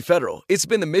 At Navy Federal, it's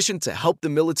been the mission to help the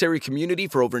military community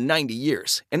for over 90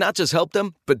 years. And not just help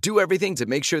them, but do everything to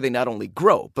make sure they not only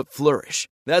grow, but flourish.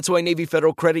 That's why Navy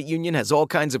Federal Credit Union has all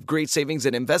kinds of great savings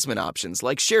and investment options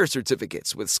like share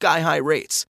certificates with sky-high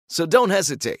rates. So don't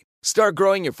hesitate. Start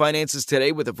growing your finances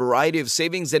today with a variety of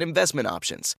savings and investment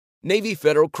options. Navy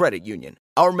Federal Credit Union.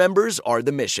 Our members are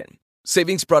the mission.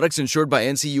 Savings products insured by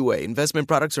NCUA. Investment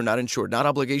products are not insured, not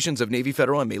obligations of Navy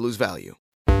Federal and may lose value.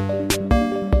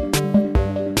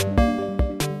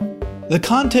 The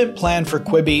content plan for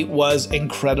Quibi was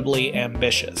incredibly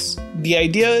ambitious. The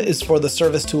idea is for the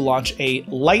service to launch a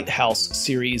Lighthouse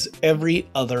series every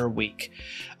other week.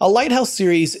 A Lighthouse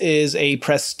series is a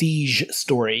prestige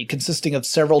story consisting of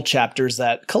several chapters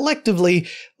that collectively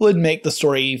would make the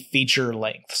story feature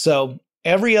length. So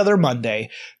every other Monday,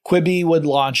 Quibi would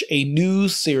launch a new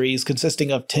series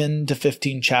consisting of 10 to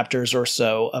 15 chapters or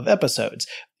so of episodes,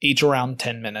 each around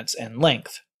 10 minutes in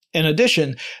length. In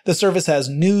addition, the service has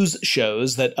news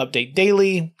shows that update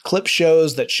daily, clip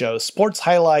shows that show sports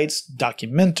highlights,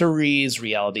 documentaries,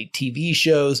 reality TV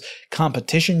shows,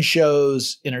 competition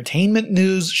shows, entertainment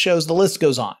news shows, the list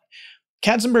goes on.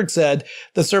 Katzenberg said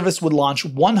the service would launch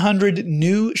 100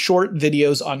 new short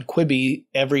videos on Quibi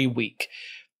every week.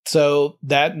 So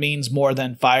that means more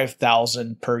than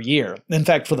 5,000 per year. In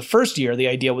fact, for the first year, the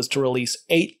idea was to release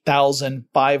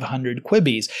 8,500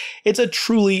 Quibis. It's a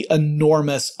truly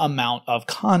enormous amount of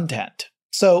content.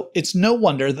 So it's no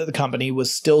wonder that the company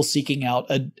was still seeking out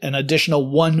an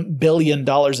additional $1 billion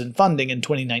in funding in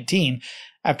 2019,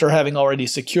 after having already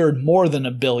secured more than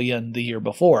 $1 billion the year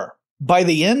before. By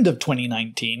the end of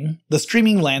 2019, the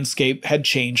streaming landscape had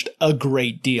changed a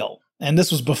great deal. And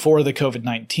this was before the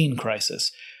COVID-19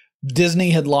 crisis. Disney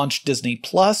had launched Disney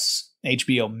Plus.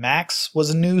 HBO Max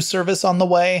was a new service on the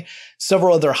way.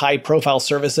 Several other high-profile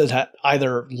services had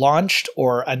either launched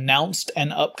or announced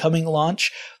an upcoming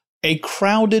launch. A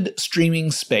crowded streaming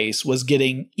space was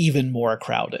getting even more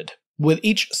crowded. with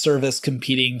each service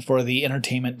competing for the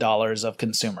entertainment dollars of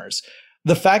consumers.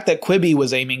 The fact that Quibi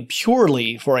was aiming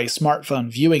purely for a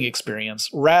smartphone viewing experience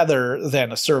rather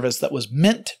than a service that was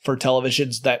meant for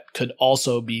televisions that could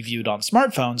also be viewed on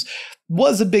smartphones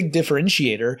was a big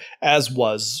differentiator, as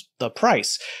was the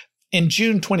price. In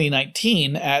June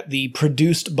 2019, at the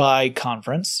Produced By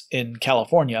conference in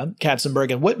California,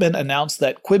 Katzenberg and Whitman announced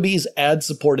that Quibi's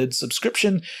ad-supported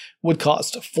subscription would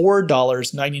cost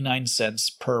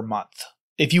 $4.99 per month.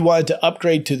 If you wanted to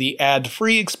upgrade to the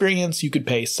ad-free experience, you could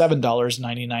pay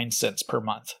 $7.99 per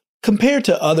month. Compared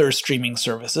to other streaming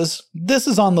services, this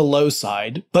is on the low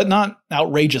side, but not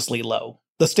outrageously low.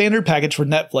 The standard package for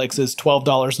Netflix is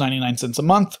 $12.99 a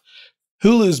month.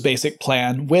 Hulu's basic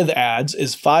plan with ads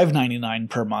is $5.99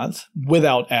 per month.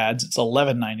 Without ads, it's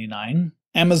 $11.99.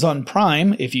 Amazon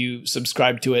Prime, if you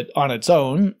subscribe to it on its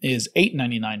own, is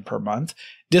 $8.99 per month.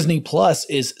 Disney Plus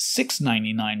is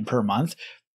 $6.99 per month.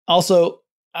 Also,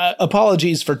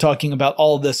 apologies for talking about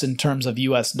all of this in terms of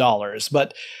US dollars,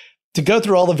 but to go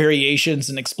through all the variations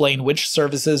and explain which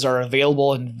services are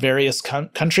available in various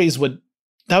countries would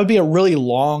be a really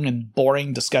long and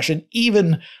boring discussion,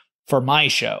 even for my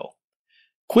show.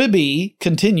 Quibi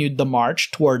continued the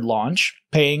march toward launch,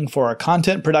 paying for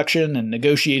content production and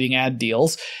negotiating ad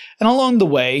deals, and along the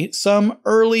way, some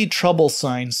early trouble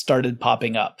signs started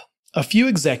popping up. A few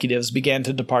executives began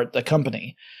to depart the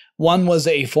company. One was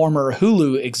a former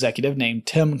Hulu executive named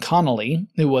Tim Connolly,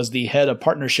 who was the head of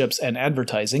partnerships and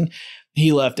advertising.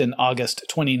 He left in August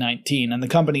 2019, and the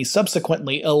company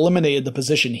subsequently eliminated the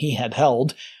position he had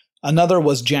held. Another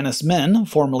was Janice Min,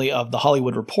 formerly of The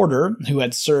Hollywood Reporter, who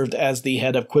had served as the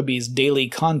head of Quibi's daily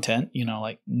content,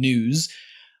 like news.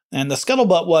 And the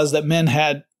scuttlebutt was that Min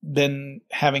had been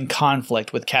having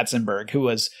conflict with Katzenberg, who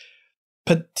was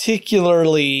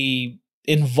particularly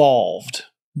involved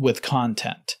with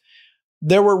content.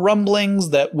 There were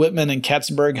rumblings that Whitman and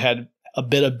Katzenberg had a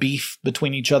bit of beef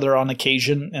between each other on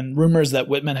occasion, and rumors that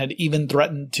Whitman had even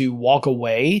threatened to walk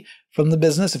away from the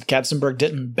business if Katzenberg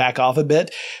didn't back off a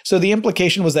bit. So the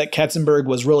implication was that Katzenberg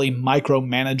was really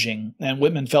micromanaging, and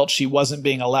Whitman felt she wasn't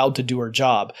being allowed to do her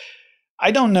job.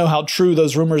 I don't know how true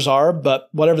those rumors are, but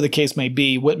whatever the case may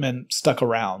be, Whitman stuck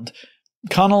around.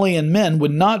 Connolly and Min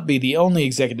would not be the only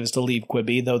executives to leave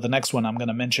Quibi, though the next one I'm going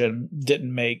to mention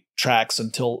didn't make tracks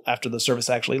until after the service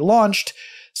actually launched,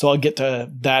 so I'll get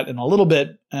to that in a little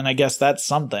bit, and I guess that's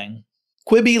something.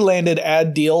 Quibi landed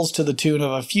ad deals to the tune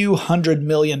of a few $100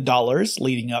 million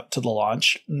leading up to the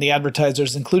launch, and the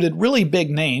advertisers included really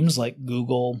big names like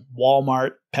Google,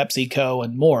 Walmart, PepsiCo,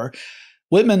 and more.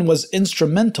 Whitman was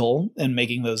instrumental in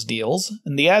making those deals,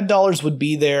 and the ad dollars would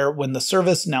be there when the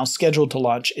service, now scheduled to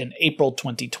launch in April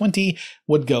 2020,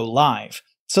 would go live.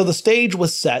 So the stage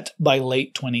was set by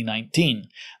late 2019.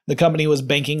 The company was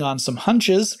banking on some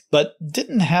hunches, but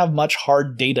didn't have much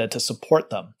hard data to support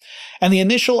them. And the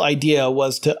initial idea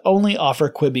was to only offer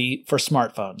Quibi for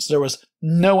smartphones. There was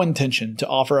no intention to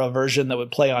offer a version that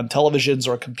would play on televisions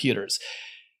or computers.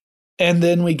 And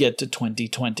then we get to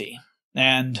 2020.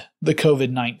 And the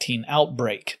COVID-19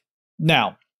 outbreak.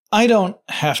 Now, I don't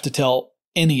have to tell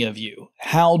any of you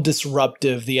how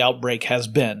disruptive the outbreak has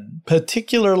been,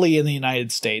 particularly in the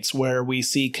United States, where we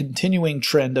see continuing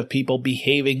trend of people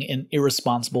behaving in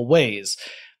irresponsible ways.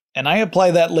 And I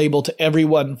apply that label to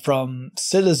everyone from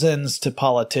citizens to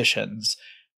politicians.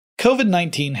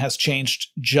 COVID-19 has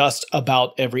changed just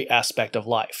about every aspect of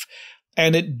life,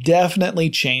 and it definitely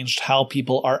changed how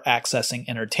people are accessing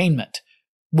entertainment.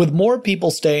 With more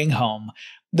people staying home,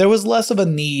 there was less of a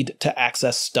need to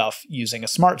access stuff using a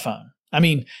smartphone. I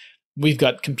mean, we've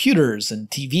got computers and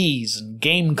TVs and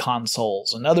game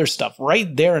consoles and other stuff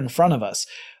right there in front of us.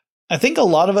 I think a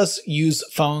lot of us use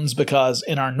phones because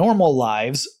in our normal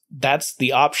lives, that's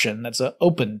the option that's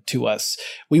open to us.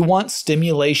 We want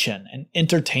stimulation and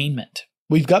entertainment.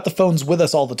 We've got the phones with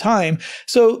us all the time,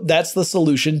 so that's the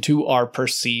solution to our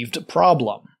perceived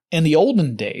problem. In the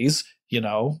olden days,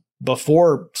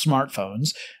 before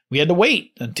smartphones, we had to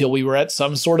wait until we were at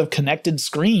some sort of connected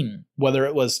screen, whether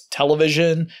it was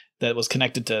television that was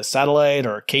connected to satellite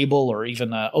or cable or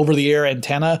even an over-the-air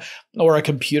antenna or a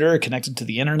computer connected to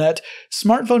the internet.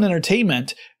 Smartphone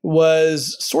entertainment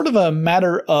was sort of a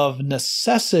matter of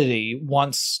necessity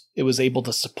once it was able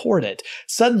to support it.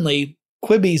 Suddenly,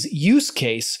 Quibi's use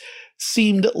case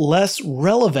seemed less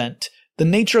relevant. The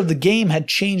nature of the game had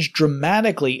changed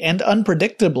dramatically and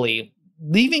unpredictably,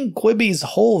 leaving Quibi's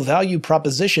whole value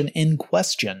proposition in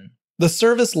question. The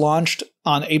service launched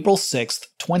on April 6,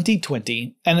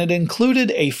 2020, and it included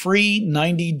a free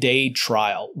 90-day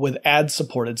trial with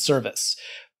ad-supported service.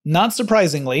 Not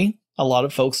surprisingly, a lot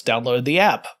of folks downloaded the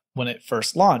app. when it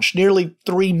first launched, nearly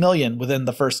 3 million within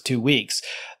the first 2 weeks.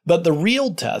 But the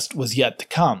real test was yet to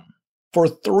come. For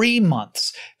 3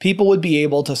 months, people would be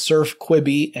able to surf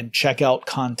Quibi and check out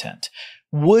content.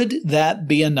 Would that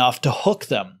be enough to hook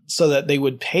them so that they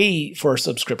would pay for a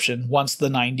subscription once the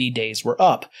 90 days were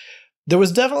up? There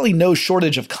was definitely no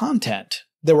shortage of content.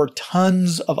 There were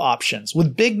tons of options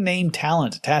with big name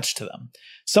talent attached to them.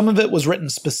 Some of it was written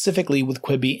specifically with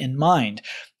Quibi in mind.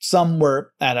 Some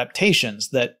were adaptations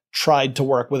that tried to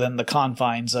work within the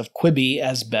confines of Quibi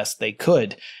as best they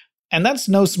could. And that's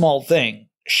no small thing.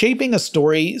 Shaping a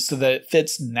story so that it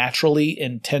fits naturally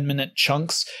in 10-minute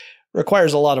chunks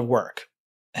requires a lot of work.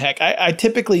 Heck, I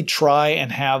typically try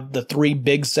and have the 3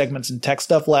 big segments in tech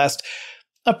stuff last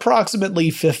approximately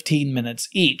 15 minutes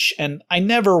each, and I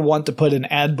never want to put an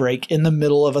ad break in the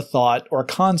middle of a thought or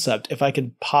concept if I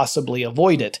can possibly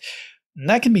avoid it. And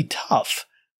that can be tough.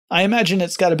 I imagine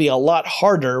it's got to be a lot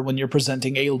harder when you're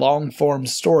presenting a long-form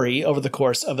story over the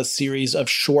course of a series of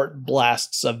short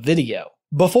blasts of video.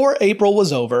 Before April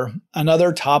was over,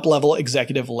 another top-level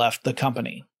executive left the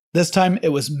company. This time it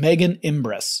was Megan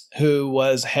Imbres, who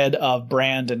was head of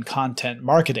brand and content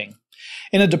marketing.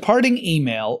 In a departing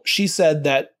email, she said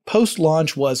that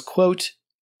post-launch was, quote,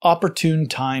 opportune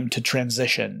time to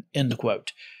transition, end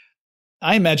quote.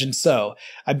 I imagine so.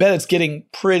 I bet it's getting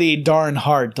pretty darn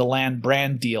hard to land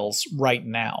brand deals right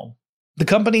now. The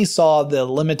company saw the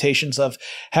limitations of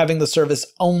having the service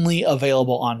only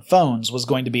available on phones was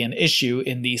going to be an issue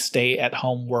in the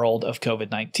stay-at-home world of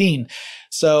COVID-19.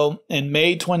 So in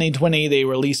May 2020, they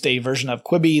released a version of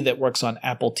Quibi that works on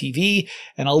Apple TV,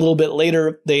 and a little bit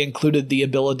later, they included the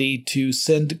ability to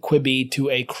send Quibi to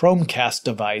a Chromecast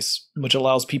device, which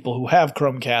allows people who have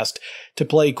Chromecast to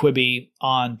play Quibi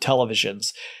on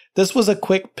televisions. This was a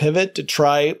quick pivot to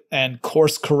try and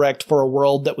course correct for a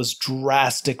world that was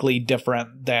drastically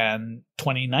different than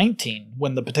 2019,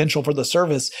 when the potential for the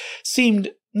service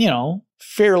seemed,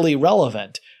 fairly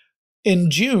relevant. In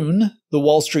June, the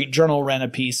Wall Street Journal ran a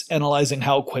piece analyzing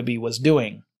how Quibi was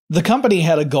doing. The company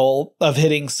had a goal of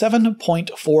hitting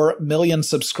 7.4 million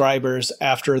subscribers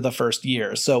after the first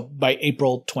year, so by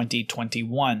April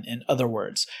 2021, in other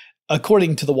words.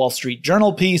 According to the Wall Street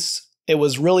Journal piece, it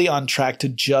was really on track to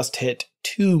just hit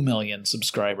 2 million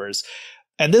subscribers.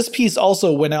 And this piece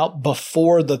also went out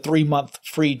before the 3-month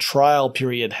free trial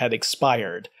period had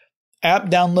expired. App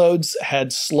downloads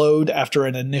had slowed after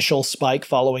an initial spike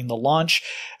following the launch,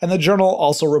 and the Journal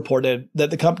also reported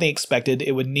that the company expected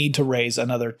it would need to raise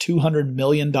another $200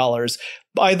 million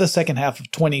by the second half of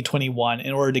 2021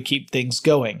 in order to keep things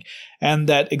going, and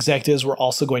that executives were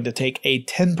also going to take a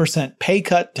 10% pay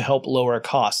cut to help lower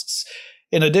costs.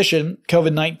 In addition,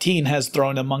 COVID-19 has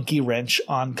thrown a monkey wrench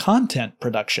on content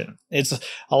production. It's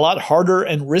a lot harder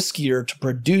and riskier to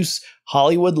produce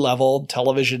Hollywood-level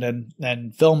television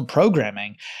and film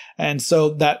programming, and so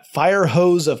that fire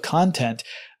hose of content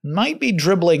might be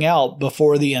dribbling out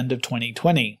before the end of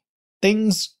 2020.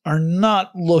 Things are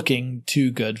not looking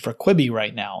too good for Quibi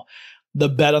right now. The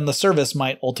bet on the service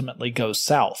might ultimately go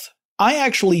south. I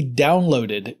actually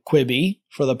downloaded Quibi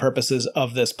for the purposes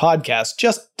of this podcast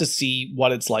just to see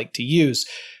what it's like to use.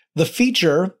 The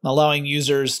feature allowing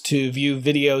users to view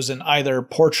videos in either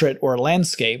portrait or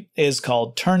landscape is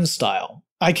called Turnstile.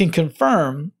 I can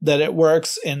confirm that it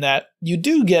works in that you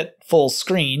do get full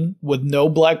screen with no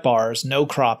black bars, no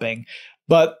cropping,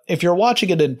 but if you're watching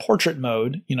it in portrait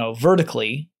mode,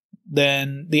 vertically,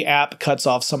 then the app cuts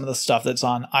off some of the stuff that's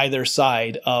on either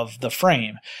side of the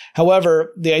frame.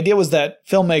 However, the idea was that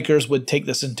filmmakers would take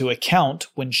this into account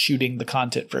when shooting the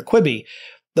content for Quibi.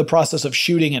 The process of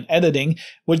shooting and editing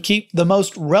would keep the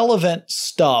most relevant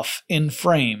stuff in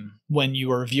frame when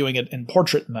you are viewing it in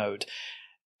portrait mode.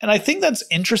 And I think that's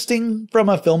interesting from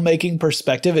a filmmaking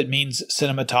perspective. It means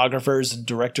cinematographers and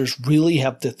directors really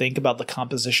have to think about the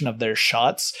composition of their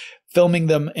shots, filming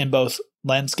them in both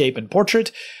landscape and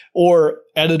portrait, or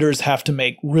editors have to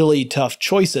make really tough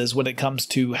choices when it comes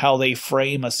to how they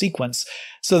frame a sequence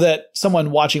so that someone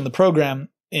watching the program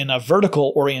in a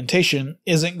vertical orientation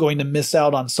isn't going to miss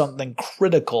out on something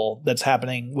critical that's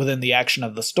happening within the action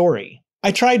of the story.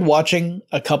 I tried watching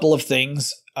a couple of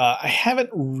things. I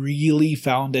haven't really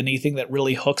found anything that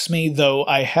really hooks me, though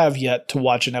I have yet to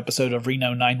watch an episode of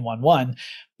Reno 911,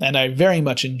 and I very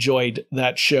much enjoyed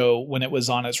that show when it was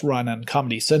on its run on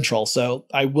Comedy Central, so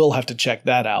I will have to check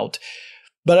that out.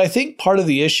 But I think part of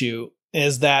the issue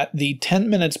is that the 10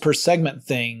 minutes per segment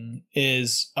thing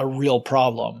is a real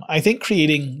problem. I think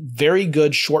creating very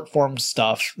good short-form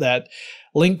stuff that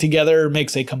linked together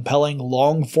makes a compelling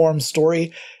long-form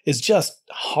story is just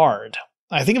hard.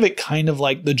 I think of it kind of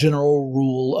like the general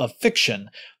rule of fiction.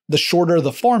 The shorter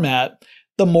the format,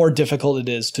 the more difficult it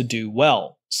is to do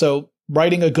well. So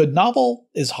writing a good novel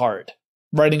is hard.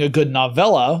 Writing a good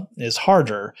novella is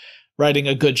harder. Writing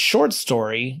a good short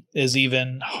story is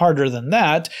even harder than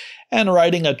that. And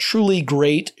writing a truly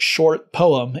great short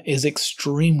poem is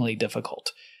extremely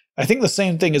difficult. I think the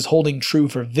same thing is holding true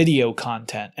for video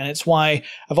content, and it's why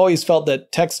I've always felt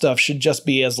that tech stuff should just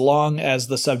be as long as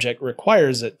the subject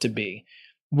requires it to be.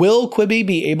 Will Quibi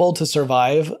be able to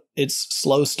survive its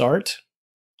slow start?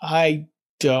 I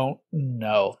don't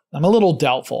know. I'm a little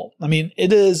doubtful. I mean,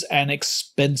 it is an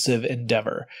expensive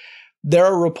endeavor. There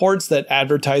are reports that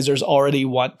advertisers already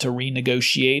want to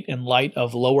renegotiate in light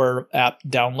of lower app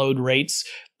download rates.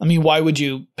 I mean, why would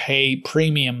you pay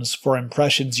premiums for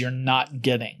impressions you're not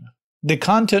getting? The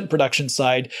content production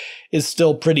side is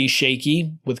still pretty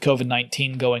shaky with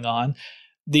COVID-19 going on.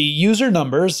 The user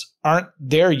numbers aren't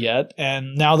there yet,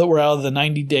 and now that we're out of the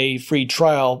 90-day free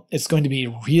trial, it's going to be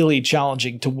really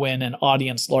challenging to win an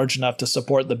audience large enough to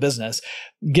support the business.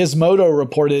 Gizmodo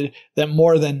reported that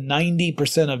more than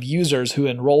 90% of users who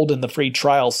enrolled in the free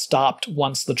trial stopped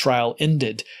once the trial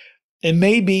ended. It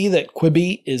may be that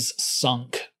Quibi is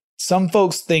sunk. Some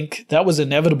folks think that was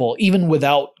inevitable even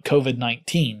without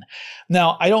COVID-19.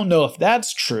 Now, I don't know if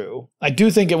that's true. I do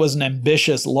think it was an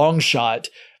ambitious long shot,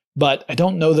 but I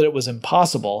don't know that it was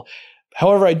impossible.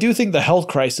 However, I do think the health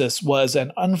crisis was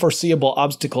an unforeseeable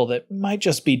obstacle that might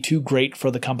just be too great for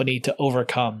the company to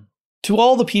overcome. To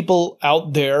all the people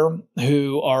out there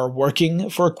who are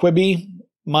working for Quibi,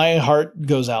 my heart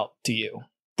goes out to you.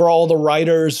 For all the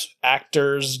writers,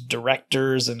 actors,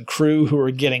 directors, and crew who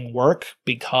are getting work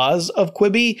because of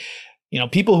Quibi,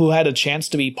 people who had a chance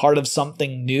to be part of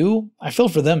something new, I feel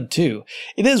for them too.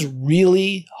 It is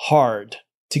really hard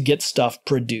to get stuff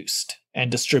produced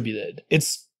and distributed.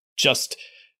 It's just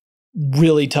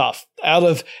really tough. Out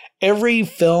of every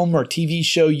film or TV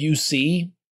show you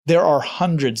see, there are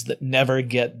hundreds that never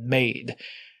get made.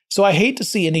 So I hate to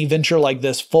see any venture like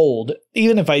this fold,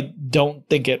 even if I don't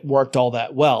think it worked all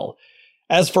that well.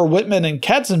 As for Whitman and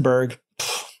Katzenberg,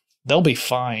 they'll be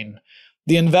fine.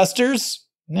 The investors,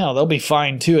 they'll be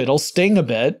fine too. It'll sting a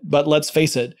bit, but let's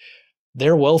face it,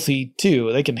 they're wealthy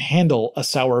too. They can handle a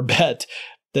sour bet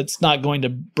that's not going to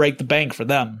break the bank for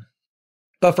them.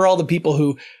 But for all the people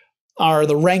who are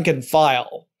the rank and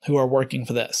file who are working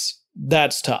for this,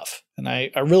 that's tough. And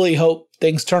I really hope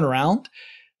things turn around.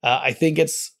 I think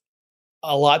it's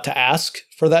a lot to ask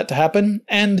for that to happen.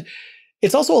 And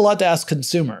it's also a lot to ask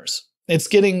consumers. It's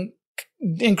getting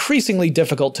increasingly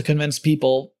difficult to convince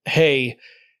people, hey,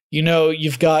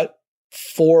 you've got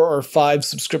 4 or 5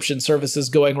 subscription services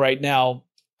going right now.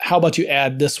 How about you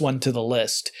add this one to the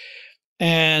list?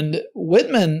 And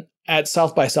Whitman at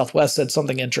South by Southwest said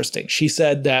something interesting. She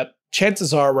said that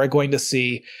chances are we're going to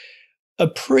see a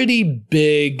pretty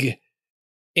big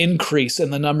increase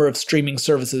in the number of streaming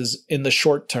services in the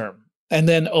short term. And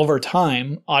then over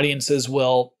time, audiences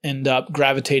will end up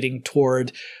gravitating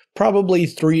toward probably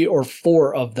 3 or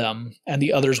 4 of them, and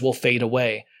the others will fade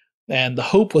away. And the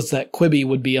hope was that Quibi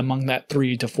would be among that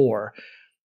 3 to 4.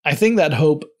 I think that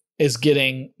hope is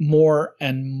getting more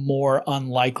and more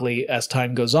unlikely as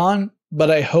time goes on, but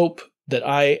I hope that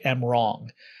I am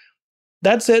wrong.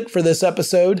 That's it for this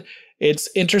episode. It's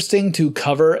interesting to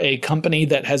cover a company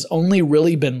that has only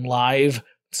really been live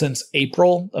since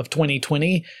April of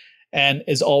 2020 and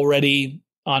is already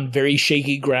on very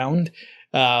shaky ground.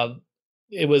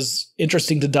 It was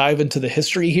interesting to dive into the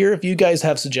history here. If you guys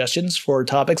have suggestions for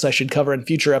topics I should cover in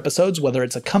future episodes, whether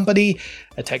it's a company,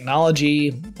 a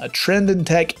technology, a trend in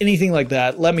tech, anything like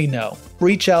that, let me know.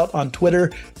 Reach out on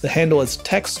Twitter. The handle is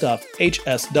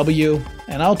TechStuffHSW,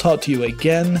 and I'll talk to you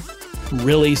again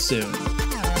really soon.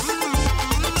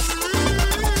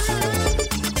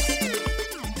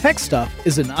 Tech Stuff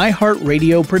is an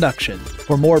iHeartRadio production.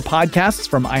 For more podcasts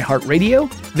from iHeartRadio,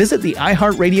 visit the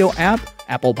iHeartRadio app,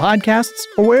 Apple Podcasts,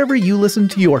 or wherever you listen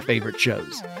to your favorite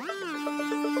shows.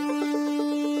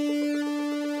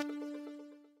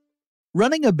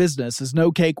 Running a business is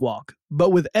no cakewalk,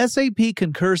 but with SAP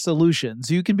Concur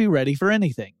Solutions, you can be ready for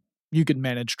anything. You can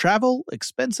manage travel,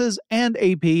 expenses, and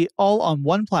AP all on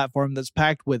one platform that's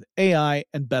packed with AI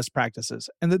and best practices,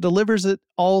 and that delivers it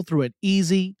all through an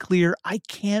easy, clear, I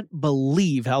can't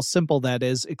believe how simple that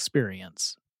is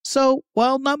experience. So,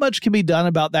 while not much can be done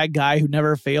about that guy who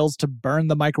never fails to burn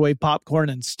the microwave popcorn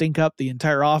and stink up the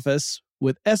entire office,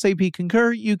 with SAP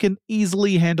Concur, you can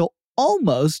easily handle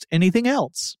almost anything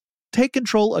else. Take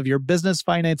control of your business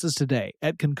finances today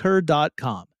at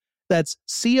Concur.com. That's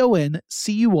CONCUR.com.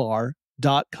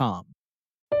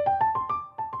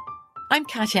 I'm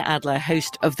Katya Adler,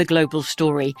 host of The Global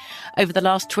Story. Over the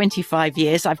last 25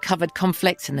 years, I've covered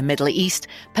conflicts in the Middle East,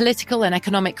 political and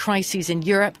economic crises in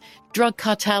Europe, drug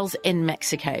cartels in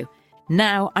Mexico.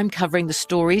 Now I'm covering the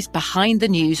stories behind the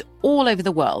news all over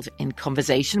the world in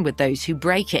conversation with those who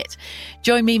break it.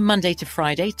 Join me Monday to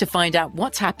Friday to find out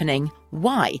what's happening,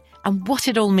 why, and what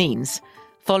it all means.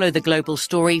 Follow The Global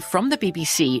Story from the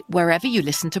BBC wherever you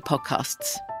listen to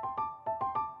podcasts.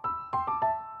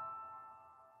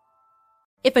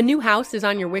 If a new house is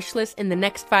on your wish list in the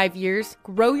next 5 years,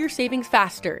 grow your savings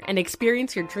faster and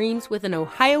experience your dreams with an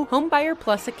Ohio Homebuyer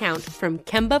Plus account from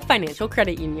Kemba Financial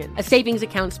Credit Union. A savings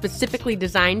account specifically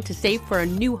designed to save for a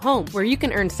new home where you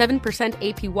can earn 7%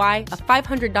 APY,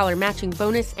 a $500 matching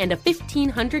bonus, and a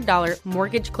 $1,500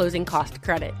 mortgage closing cost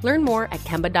credit. Learn more at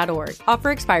Kemba.org. Offer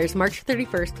expires March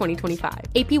 31st, 2025.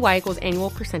 APY equals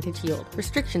annual percentage yield.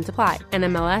 Restrictions apply.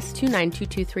 NMLS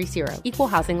 292230. Equal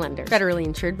housing lender. Federally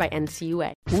insured by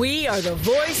NCUA. We are the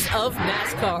voice of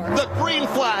NASCAR. The green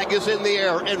flag is in the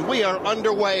air, and we are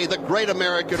underway. The Great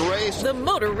American Race. The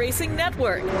Motor Racing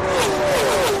Network.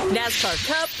 NASCAR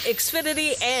Cup,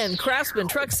 Xfinity, and Craftsman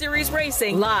Truck Series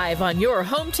Racing. Live on your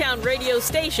hometown radio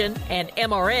station and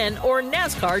MRN or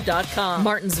NASCAR.com.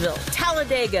 Martinsville,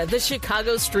 Talladega, the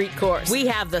Chicago Street Course. We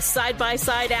have the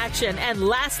side-by-side action and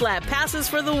last lap passes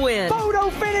for the win. Photo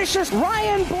finishes.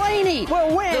 Ryan Blaney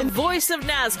will win. The voice of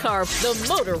NASCAR, the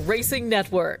Motor Racing Network.